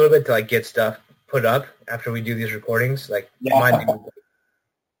pushed a little bit to like get stuff put up after we do these recordings. Like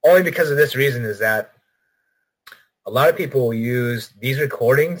only because of this reason is that a lot of people will use these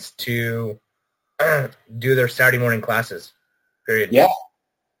recordings to do their Saturday morning classes. Period. Yeah.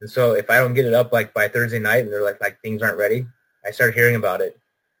 And so if I don't get it up like by Thursday night and they're like things aren't ready, I start hearing about it.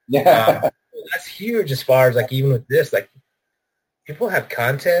 Yeah. That's huge as far as like even with this, like people have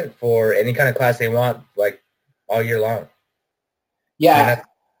content for any kind of class they want like all year long. Yeah.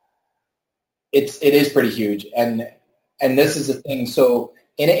 It is pretty huge. And this is the thing. So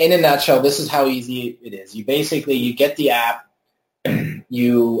in a nutshell, this is how easy it is. You get the app.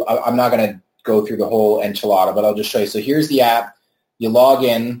 I'm not going to go through the whole enchilada, but I'll just show you. So here's the app. You log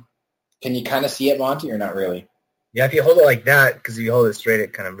in. Can you kind of see it, Monty, or not really? Yeah, if you hold it like that, because if you hold it straight,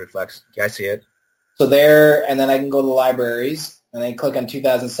 it kind of reflects. Yeah, I see it. So there, and then I can go to the libraries, and then click on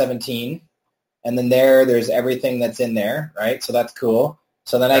 2017, and then there's everything that's in there, right? So that's cool.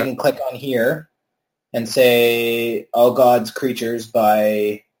 So then I can click on here and say All God's Creatures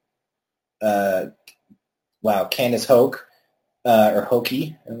by, Candace Hoke, or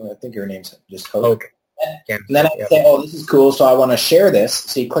Hokie. I think her name's just Hoke. And then I can say, oh, this is cool, so I want to share this.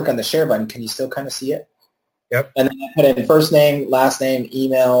 So you click on the share button. Can you still kind of see it? Yep. And then I put in first name, last name,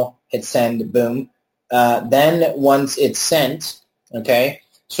 email, hit send, boom. Then once it's sent, okay,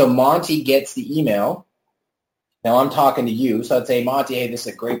 so Monty gets the email, Now I'm talking to you, so I'd say, Monty, hey, this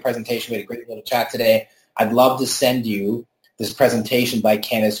is a great presentation. We had a great little chat today. I'd love to send you this presentation by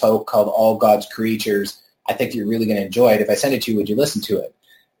Candace Hope called All God's Creatures. I think you're really going to enjoy it. If I send it to you, would you listen to it?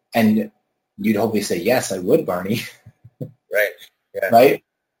 And you'd hopefully say, yes, I would, Barney. Right. Yeah. Right?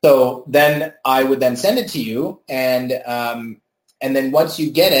 So then I would then send it to you, and then once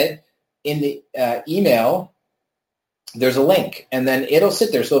you get it in the email, there's a link, and then it'll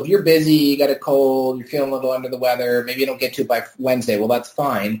sit there. So if you're busy, you got a cold, you're feeling a little under the weather, maybe you don't get to it by Wednesday. Well, that's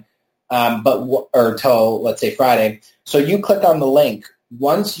fine, or till, let's say, Friday. So you click on the link.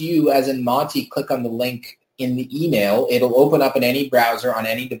 Once you, as in Monty, click on the link in the email, it'll open up in any browser on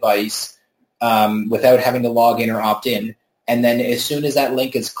any device without having to log in or opt in. And then as soon as that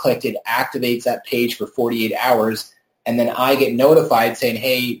link is clicked, it activates that page for 48 hours. And then I get notified saying,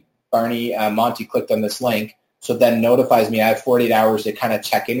 hey, Barney, Monty clicked on this link. So then notifies me I have 48 hours to kind of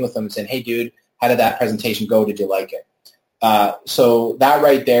check in with them and saying, hey, dude, how did that presentation go? Did you like it? So that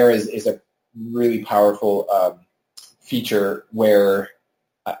right there is a really powerful feature where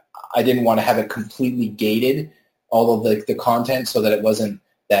I didn't want to have it completely gated, all of the content, so that it wasn't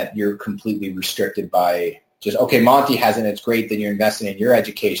that you're completely restricted by just, okay, Monty has it, it's great that you're investing in your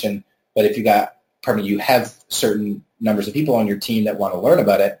education, but if you have certain numbers of people on your team that want to learn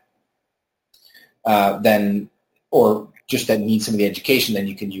about it, then, or just that need some of the education, then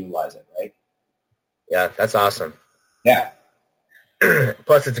you can utilize it, right? Yeah, that's awesome. Yeah.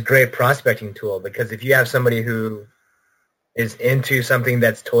 Plus, it's a great prospecting tool, because if you have somebody who is into something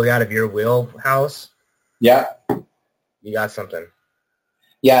that's totally out of your wheelhouse, yeah, you got something.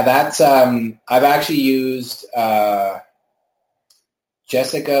 Yeah, that's, I've actually used Dr.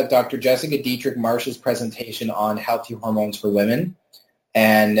 Jessica Dietrich Marsh's presentation on healthy hormones for women.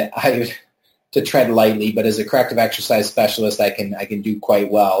 And to tread lightly, but as a corrective exercise specialist, I can do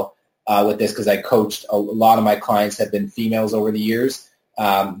quite well with this, because I coached a lot of my clients have been females over the years.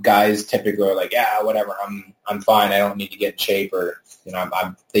 Guys typically are like, yeah, whatever, I'm fine. I don't need to get in shape, or they're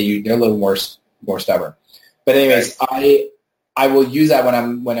a little more stubborn. But anyways, I will use that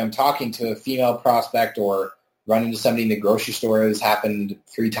when I'm talking to a female prospect or run into somebody in the grocery store. It has happened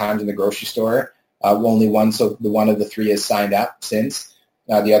 3 times in the grocery store. Only one, so the one of the 3 has signed up since.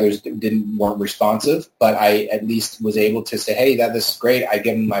 The others weren't responsive, but I at least was able to say, hey, this is great. I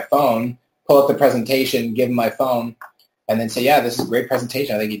give them my phone, pull up the presentation, give them my phone, and then say, yeah, this is a great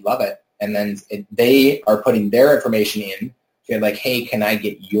presentation. I think you'd love it. And then they are putting their information in. If you're like, hey, can I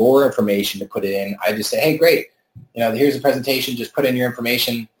get your information to put it in? I just say, hey, great. Here's the presentation. Just put in your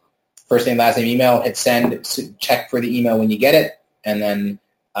information, first name, last name, email, hit send, check for the email when you get it. And then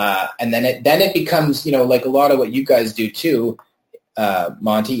it becomes, like a lot of what you guys do too,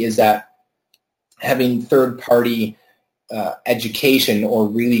 Monty, is that having third-party education or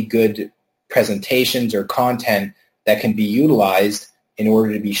really good presentations or content that can be utilized in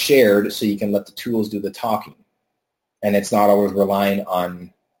order to be shared, so you can let the tools do the talking. And it's not always relying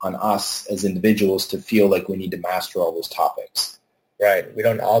on us as individuals to feel like we need to master all those topics. Right. We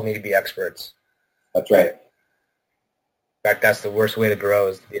don't all need to be experts. That's right. In fact, that's the worst way to grow,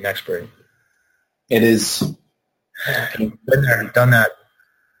 is to be an expert. It is. Been there, done that.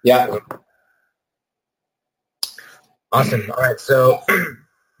 Yeah. Awesome. All right. So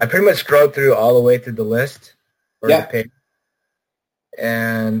I pretty much scrolled through all the way through the list. Yeah. The page.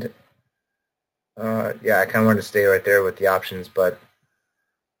 And I kind of wanted to stay right there with the options, but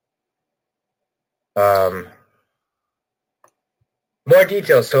more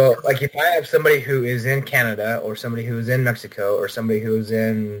details. So, like, if I have somebody who is in Canada, or somebody who is in Mexico, or somebody who is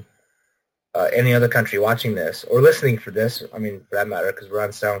in any other country watching this or listening for this, I mean, for that matter, because we're on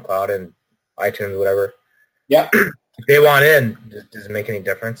SoundCloud and iTunes, whatever. Yeah. If they want in, does it make any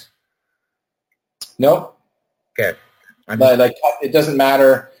difference? No. Okay. But it doesn't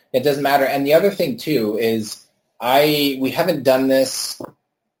matter. It doesn't matter. And the other thing too is we haven't done this.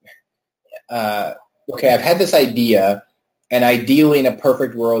 Okay, I've had this idea, and ideally in a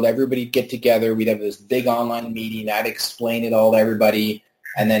perfect world, everybody'd get together. We'd have this big online meeting. I'd explain it all to everybody,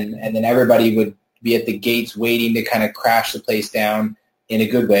 and then everybody would be at the gates waiting to kind of crash the place down in a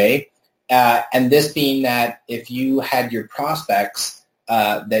good way. And this being that if you had your prospects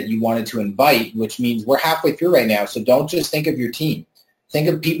that you wanted to invite, which means we're halfway through right now, so don't just think of your team. Think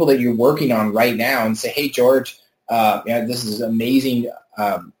of people that you're working on right now and say, hey, George, this is an amazing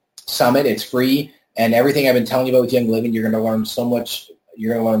summit. It's free. And everything I've been telling you about with Young Living, you're going to learn so much.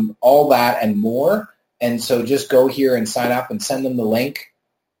 You're going to learn all that and more. And so just go here and sign up and send them the link.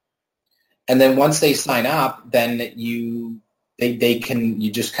 And then once they sign up, then you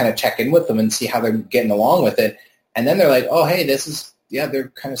just kind of check in with them and see how they're getting along with it. And then they're like, oh, hey, they're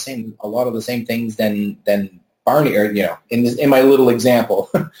kind of saying a lot of the same things than Barney, or in my little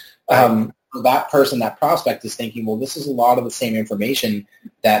example, that person, that prospect is thinking, well, this is a lot of the same information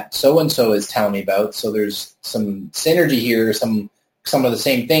that so-and-so is telling me about. So there's some synergy here, some of the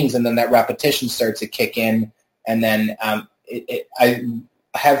same things. And then that repetition starts to kick in. And then I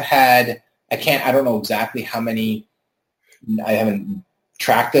have had, I don't know exactly how many, I haven't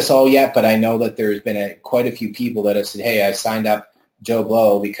tracked this all yet, but I know that there's been quite a few people that have said, hey, I signed up Joe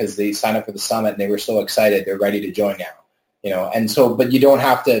Blow because they signed up for the summit and they were so excited. They're ready to join now. And so, but you don't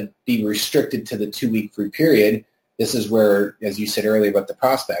have to be restricted to the 2-week free period. This is where, as you said earlier about the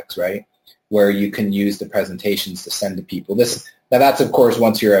prospects, right, where you can use the presentations to send to people. Now that's, of course,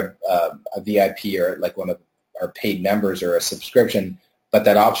 once you're a VIP or like one of our paid members or a subscription, but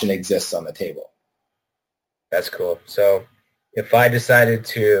that option exists on the table. That's cool. So if I decided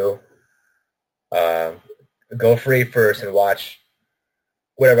to go free first and watch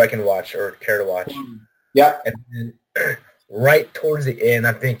whatever I can watch or care to watch. Yeah. And then right towards the end,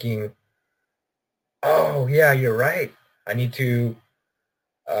 I'm thinking, oh, yeah, you're right. I need to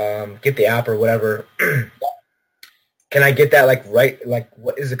get the app or whatever. Can I get that,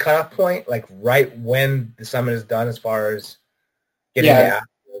 what is the cutoff point? Like, right when the summit is done as far as getting the app,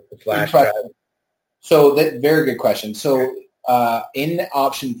 the flash drive? So, very good question. So, in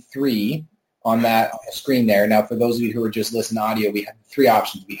option 3 on that screen there, now for those of you who are just listening to audio, we have 3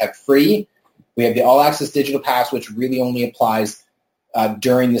 options. We have free, we have the all-access digital pass, which really only applies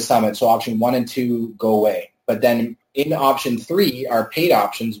during the summit. So option 1 and 2 go away. But then in option 3, our paid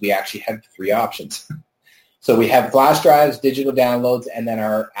options, we actually have 3 options. So we have flash drives, digital downloads, and then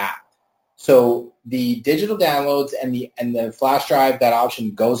our app. So the digital downloads and the flash drive, that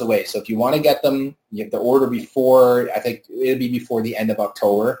option goes away. So if you want to get them, you have to order before, I think it'll be before the end of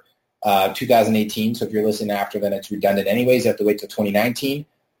October 2018. So if you're listening after, then it's redundant anyways. You have to wait till 2019.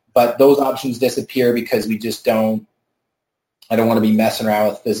 But those options disappear because we just I don't want to be messing around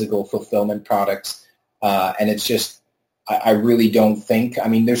with physical fulfillment products. And it's just, I really don't think,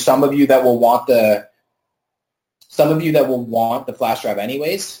 there's some of you that will want the flash drive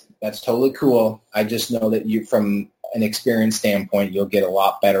anyways. That's totally cool. I just know that you, from an experience standpoint, you'll get a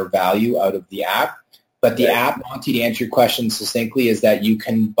lot better value out of the app. But the app, Monty, to answer your question succinctly, is that you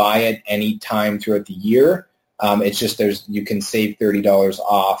can buy it any time throughout the year. It's just you can save $30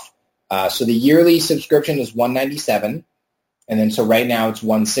 off. So the yearly subscription is $197, and then so right now it's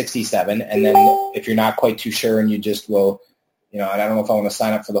 $167. And then if you're not quite too sure and you just will, I don't know if I want to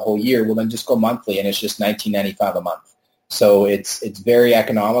sign up for the whole year, well then just go monthly, and it's just $19.95 a month. So it's very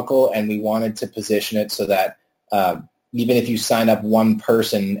economical, and we wanted to position it so that even if you sign up one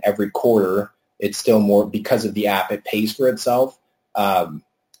person every quarter, it's still more, because of the app, it pays for itself.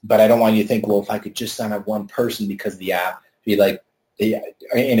 But I don't want you to think, well, if I could just sign up one person because of the app, be like,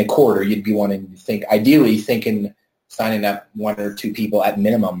 in a quarter, you'd be wanting to think, ideally thinking signing up 1 or 2 people at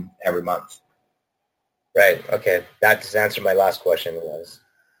minimum every month. Right. Okay. That just answered my last question. Was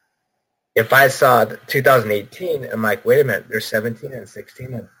if I saw 2018, I'm like, wait a minute, there's 17 and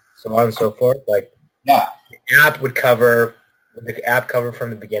 16 and so on and so forth. Like, yeah, the app would cover from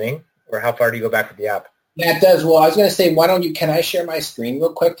the beginning, or how far do you go back with the app? Yeah, it does. Well, I was going to say, can I share my screen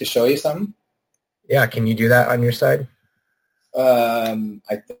real quick to show you something? Yeah, can you do that on your side?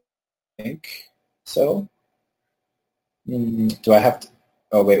 I think so. Do I have to?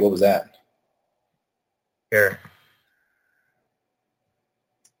 Oh, wait, what was that? Here.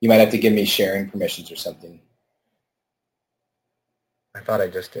 You might have to give me sharing permissions or something. I thought I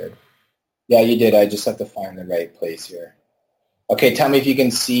just did. Yeah, you did. I just have to find the right place here. Okay, tell me if you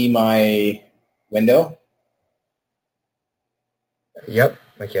can see my window. Yep,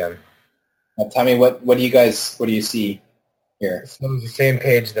 I can. Now tell me what do you see here? So it's the same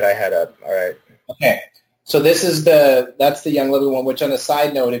page that I had up. All right. Okay. So that's the Young Living one, which on a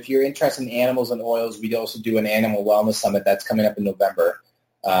side note, if you're interested in animals and oils, we also do an animal wellness summit that's coming up in November.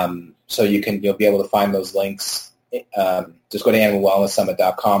 So you'll be able to find those links. Just go to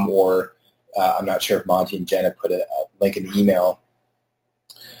animalwellnesssummit.com, or I'm not sure if Monty and Jen have put a link in the email.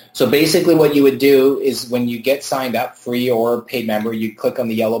 So basically what you would do is when you get signed up, free or paid member, you click on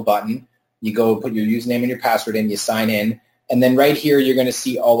the yellow button, you go put your username and your password in, you sign in, and then right here you're going to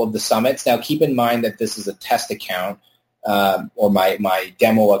see all of the summits. Now keep in mind that this is a test account or my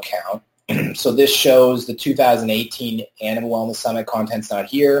demo account. So this shows the 2018 Animal Wellness Summit. Content's not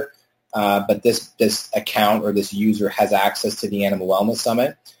here, but this account or this user has access to the Animal Wellness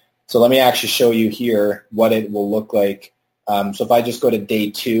Summit. So let me actually show you here what it will look like. So if I just go to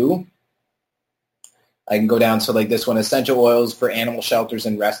day 2, I can go down. So like this one, essential oils for animal shelters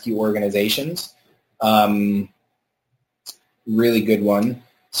and rescue organizations. Really good one.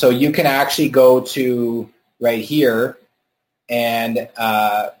 So you can actually go to right here, and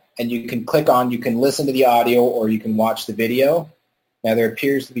you can click on, you can listen to the audio or you can watch the video. Now there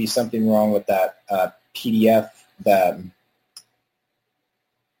appears to be something wrong with that PDF.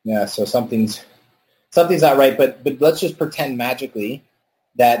 So something's not right, but let's just pretend magically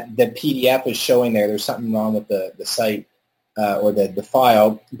that the PDF is showing there. There's something wrong with the site or the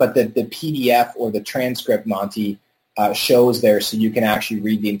file, but the PDF or the transcript, Monty, shows there, so you can actually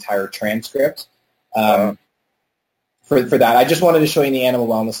read the entire transcript. For that, I just wanted to show you the Animal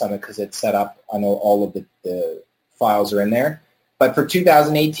Wellness Summit because it's set up. I know all of the files are in there. But for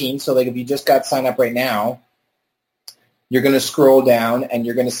 2018, so like if you just got signed up right now, you're going to scroll down and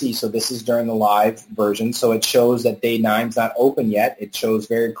you're going to see, so this is during the live version, so it shows that day 9's not open yet. It shows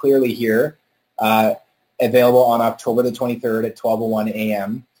very clearly here, available on October the 23rd at 12:01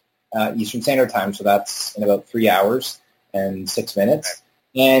 a.m. Eastern Standard Time, so that's in about 3 hours and 6 minutes.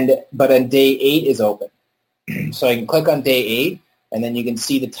 But on day 8 is open. So I can click on day 8, and then you can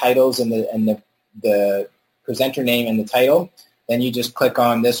see the titles and the presenter name and the title. Then you just click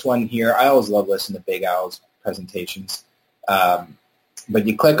on this one here. I always love listening to Big Al's presentations. But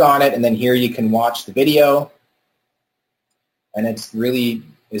you click on it, and then here you can watch the video, and it's really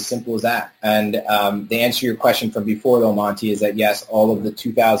as simple as that. And the answer to your question from before, though, Monty, is that, yes, all of the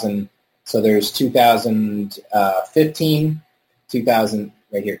 2000, so there's 2015, 2000,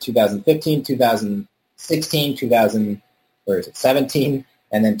 right here, 2015, 2016, 2017,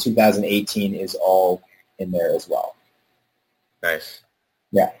 and then 2018 is all in there as well. Nice.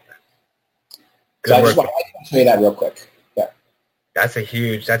 Yeah. So I just want to show you that real quick. Yeah. That's a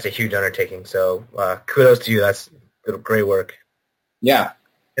huge undertaking. So kudos to you. That's great work. Yeah.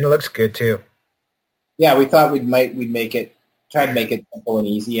 And it looks good too. Yeah, we thought we'd try to make it simple and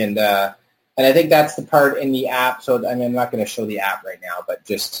easy, and I think that's the part in the app. So I mean, I'm not going to show the app right now, but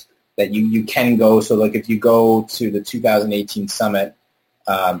just that you can go. So like if you go to the 2018 summit,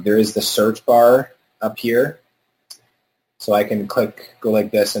 there is the search bar up here. So I can go like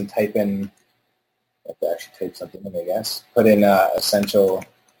this and type in, I have to actually type something in, I guess. Put in essential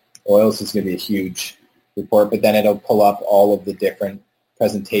oils. It's going to be a huge report, but then it'll pull up all of the different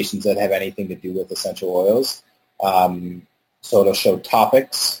presentations that have anything to do with essential oils. So it'll show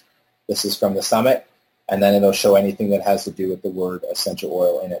topics. This is from the summit. And then it'll show anything that has to do with the word essential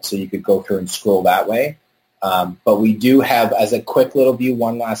oil in it. So you could go through and scroll that way. But we do have, as a quick little view,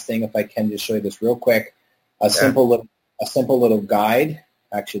 one last thing, if I can just show you this real quick, a simple little guide.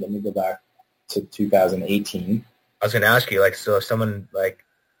 Actually, let me go back to 2018. I was going to ask you, so if someone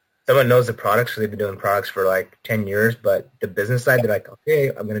knows the products, so they've been doing products for 10 years, but the business side, they're like, okay,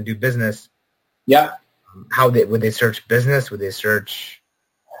 I'm going to do business. Yeah. Would they search business? Would they search?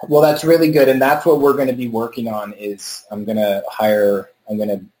 Well, that's really good, and that's what we're going to be working on. Is I'm going to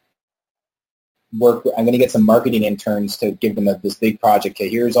get some marketing interns to give them this big project. Okay,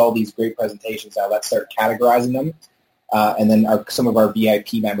 here's all these great presentations. Now let's start categorizing them. And then some of our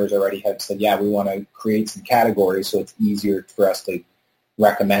VIP members already have said, yeah, we want to create some categories so it's easier for us to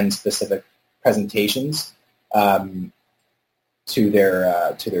recommend specific presentations to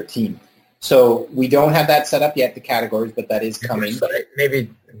their team. So we don't have that set up yet, the categories, but that is coming. Maybe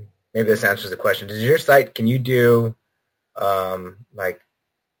this answers the question. Does your site, can you do not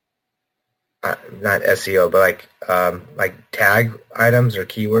SEO, but tag items or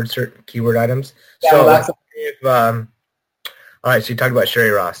keyword items? Yeah, so well, all right, so you talked about Sherry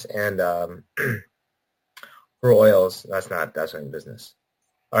Ross and for oils. That's not in business.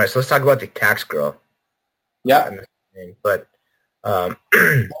 All right, so let's talk about the tax girl. Yeah. But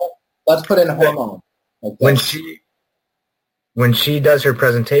let's put in hormone. When she does her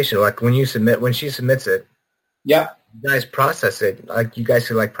presentation, when she submits it, yeah, you guys process it. You guys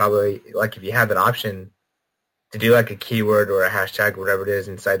could probably if you have an option to do a keyword or a hashtag, whatever it is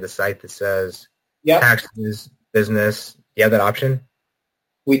inside the site that says taxes, business. You have that option?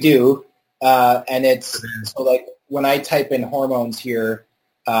 We do. And it's so when I type in hormones here,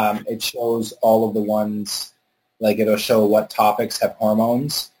 it shows all of the ones, it'll show what topics have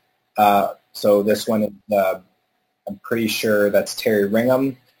hormones. So this one is, I'm pretty sure that's Terry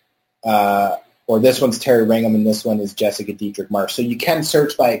Ringham, or this one's Terry Ringham, and this one is Jessica Dietrich Marsh. So you can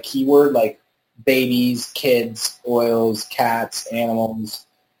search by a keyword like babies, kids, oils, cats, animals,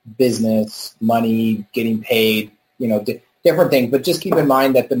 business, money, getting paid, different things. But just keep in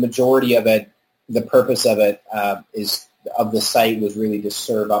mind that the majority of it, the purpose of it of the site was really to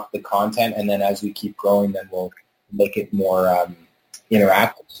serve up the content, and then as we keep growing, then we'll make it more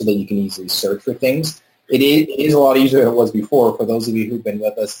interactive so that you can easily search for things. It is a lot easier than it was before. For those of you who've been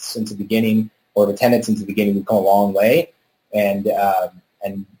with us since the beginning or have attended since the beginning, we've come a long way, and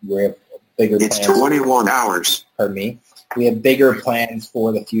we've bigger It's plans. 21 hours. Pardon me. We have bigger plans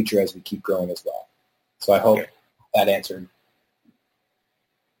for the future as we keep growing as well. So I hope that answered.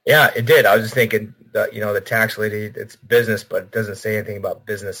 Yeah, it did. I was just thinking that, the tax lady, it's business, but it doesn't say anything about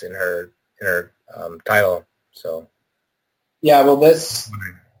business in her title. So yeah, well, this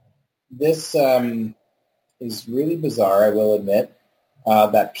is really bizarre, I will admit.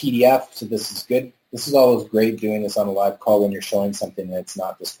 That PDF, so this is good. This is always great doing this on a live call when you're showing something that's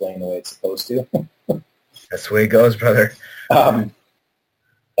not displaying the way it's supposed to. That's the way it goes, brother. I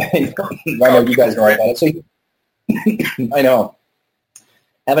know you guys know about it. So I know.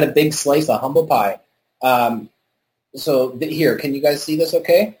 Having a big slice of humble pie. Here, can you guys see this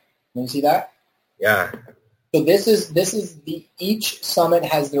okay? Can you see that? Yeah. So this is each summit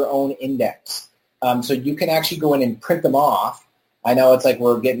has their own index. So you can actually go in and print them off. I know it's like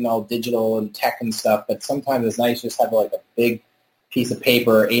we're getting all digital and tech and stuff, but sometimes it's nice just to have like a big piece of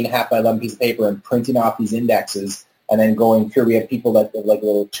paper, 8.5 by 11 piece of paper, and printing off these indexes and then going through. We have people that have like a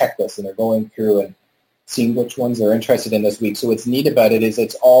little checklist, and they're going through and seeing which ones they're interested in this week. So what's neat about it is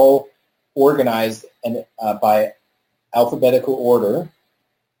it's all organized and by alphabetical order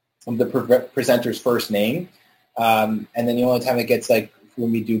of the presenter's first name. And then the only time it gets like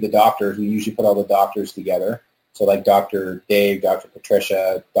when we do the doctors, we usually put all the doctors together. So like Dr. Dave, Dr.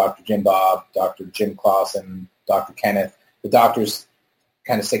 Patricia, Dr. Jim Bob, Dr. Jim Clausen, Dr. Kenneth, the doctors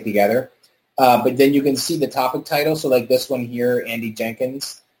kind of stick together. But then you can see the topic title. So like this one here, Andy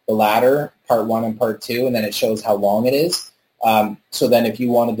Jenkins, The Ladder, Part 1 and Part 2, and then it shows how long it is. So then if you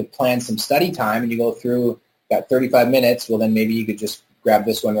wanted to plan some study time and you go through, got 35 minutes, well then maybe you could just grab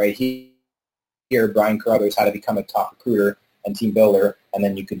this one right here, Brian Carruthers, How to Become a Top Recruiter and Team Builder, and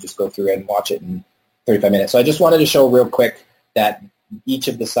then you could just go through it and watch it in 35 minutes. So I just wanted to show real quick that each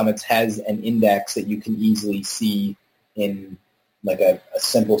of the summits has an index that you can easily see in like a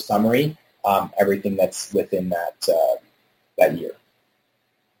simple summary, everything that's within that year.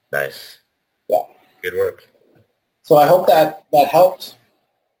 Nice. Yeah. Good work. So I hope that helped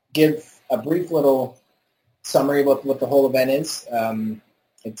give a brief little summary of what the whole event is.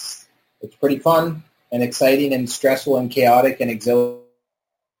 It's pretty fun and exciting and stressful and chaotic and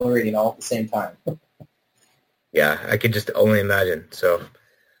exhilarating all at the same time. Yeah, I could just only imagine. So,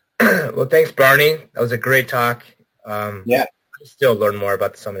 well, thanks, Barney. That was a great talk. Yeah. I still learn more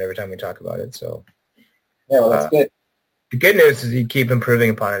about the summit every time we talk about it. So, yeah, well, that's good. The good news is you keep improving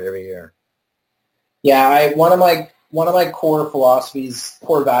upon it every year. Yeah, one of my core philosophies,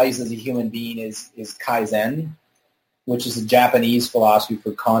 core values as a human being is Kaizen, which is a Japanese philosophy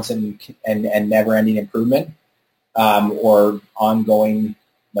for constant and never-ending improvement, or ongoing,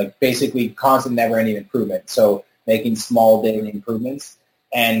 like basically constant never-ending improvement. So making small daily improvements.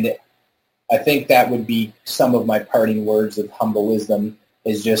 And I think that would be some of my parting words of humble wisdom,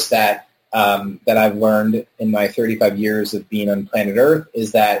 is just that I've learned in my 35 years of being on planet Earth,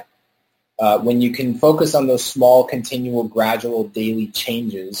 is that when you can focus on those small, continual, gradual daily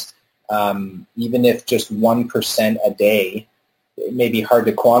changes, even if just 1% a day, it may be hard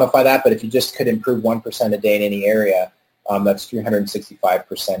to quantify that, but if you just could improve 1% a day in any area, that's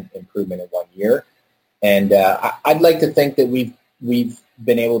 365% improvement in 1 year. And I'd like to think that we've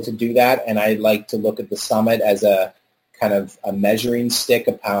been able to do that, and I like to look at the summit as a kind of a measuring stick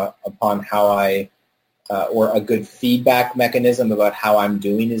upon how I, or a good feedback mechanism about how I'm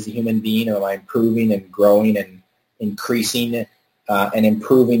doing as a human being, or am I improving and growing and increasing and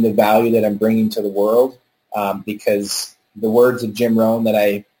improving the value that I'm bringing to the world, because the words of Jim Rohn that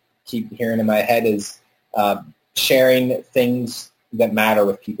I keep hearing in my head is sharing things that matter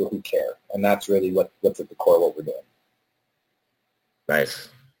with people who care, and that's really what's at the core of what we're doing. Nice.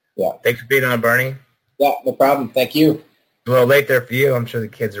 Yeah. Thanks for being on, Barney. Yeah, no problem. Thank you. A little late there for you. I'm sure the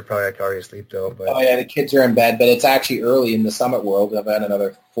kids are probably already asleep though. But oh yeah, the kids are in bed, but it's actually early in the summit world. I've had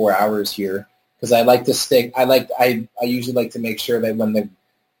another 4 hours here because I like to stick. I usually like to make sure that when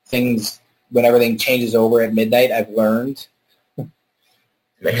everything changes over at midnight, I've learned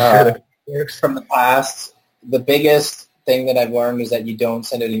make sure that works from the past. The biggest thing that I've learned is that you don't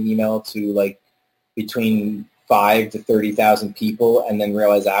send an email to like between 5 to 30,000 people and then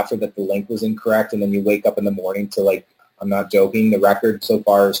realize after that the link was incorrect, and then you wake up in the morning to, like, I'm not joking, the record so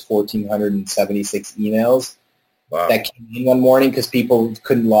far is 1,476 emails that came in one morning because people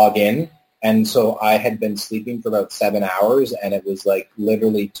couldn't log in. And so I had been sleeping for about 7 hours, and it was like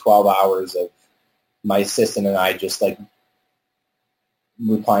literally 12 hours of my assistant and I just like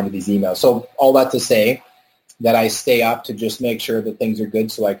replying to these emails. So all that to say that I stay up to just make sure that things are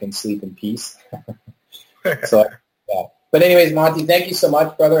good so I can sleep in peace. So, yeah. But anyways, Monty, thank you so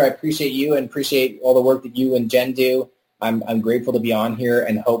much, brother. I appreciate you and appreciate all the work that you and Jen do. I'm grateful to be on here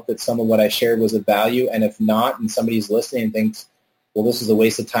and hope that some of what I shared was of value. And if not, and somebody's listening and thinks, well, this is a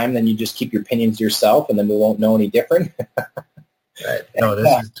waste of time, then you just keep your opinions to yourself, and then we won't know any different. Right. No,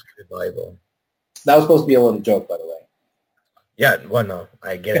 this is totally valuable. That was supposed to be a little joke, by the way. Yeah, well, no,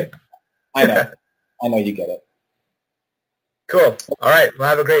 I get it. I know. I know you get it. Cool. All right. Well,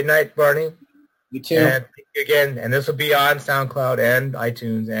 have a great night, Barney. You too. And thank you again. And this will be on SoundCloud and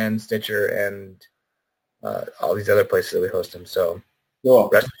iTunes and Stitcher and all these other places that we host them. So cool.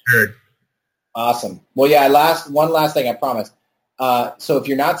 Rest assured. Awesome. Well, yeah, one last thing, I promise. So if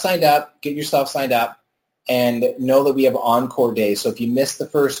you're not signed up, get yourself signed up and know that we have encore days. So if you missed the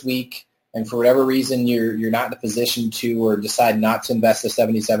first week and for whatever reason you're not in a position to or decide not to invest the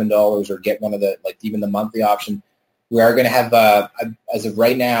 $77 or get one of the, like even the monthly option, we are going to have, as of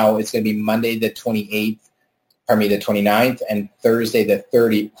right now, it's going to be Monday the 29th and Thursday the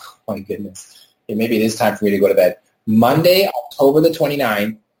 30th. Oh, my goodness. Okay, maybe it is time for me to go to bed. Monday, October the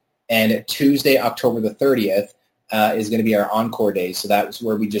 29th and Tuesday, October the 30th is going to be our encore days. So that's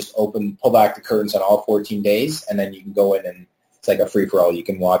where we just pull back the curtains on all 14 days, and then you can go in and it's like a free-for-all. You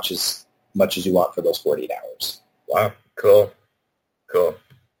can watch as much as you want for those 48 hours. Wow. Cool. All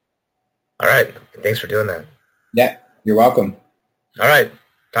right. Thanks for doing that. Yeah, you're welcome. All right.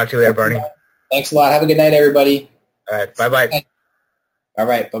 Talk to you later, Barney. Thanks a lot. Have a good night, everybody. All right. Bye-bye. All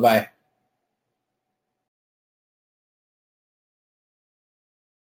right. Bye-bye.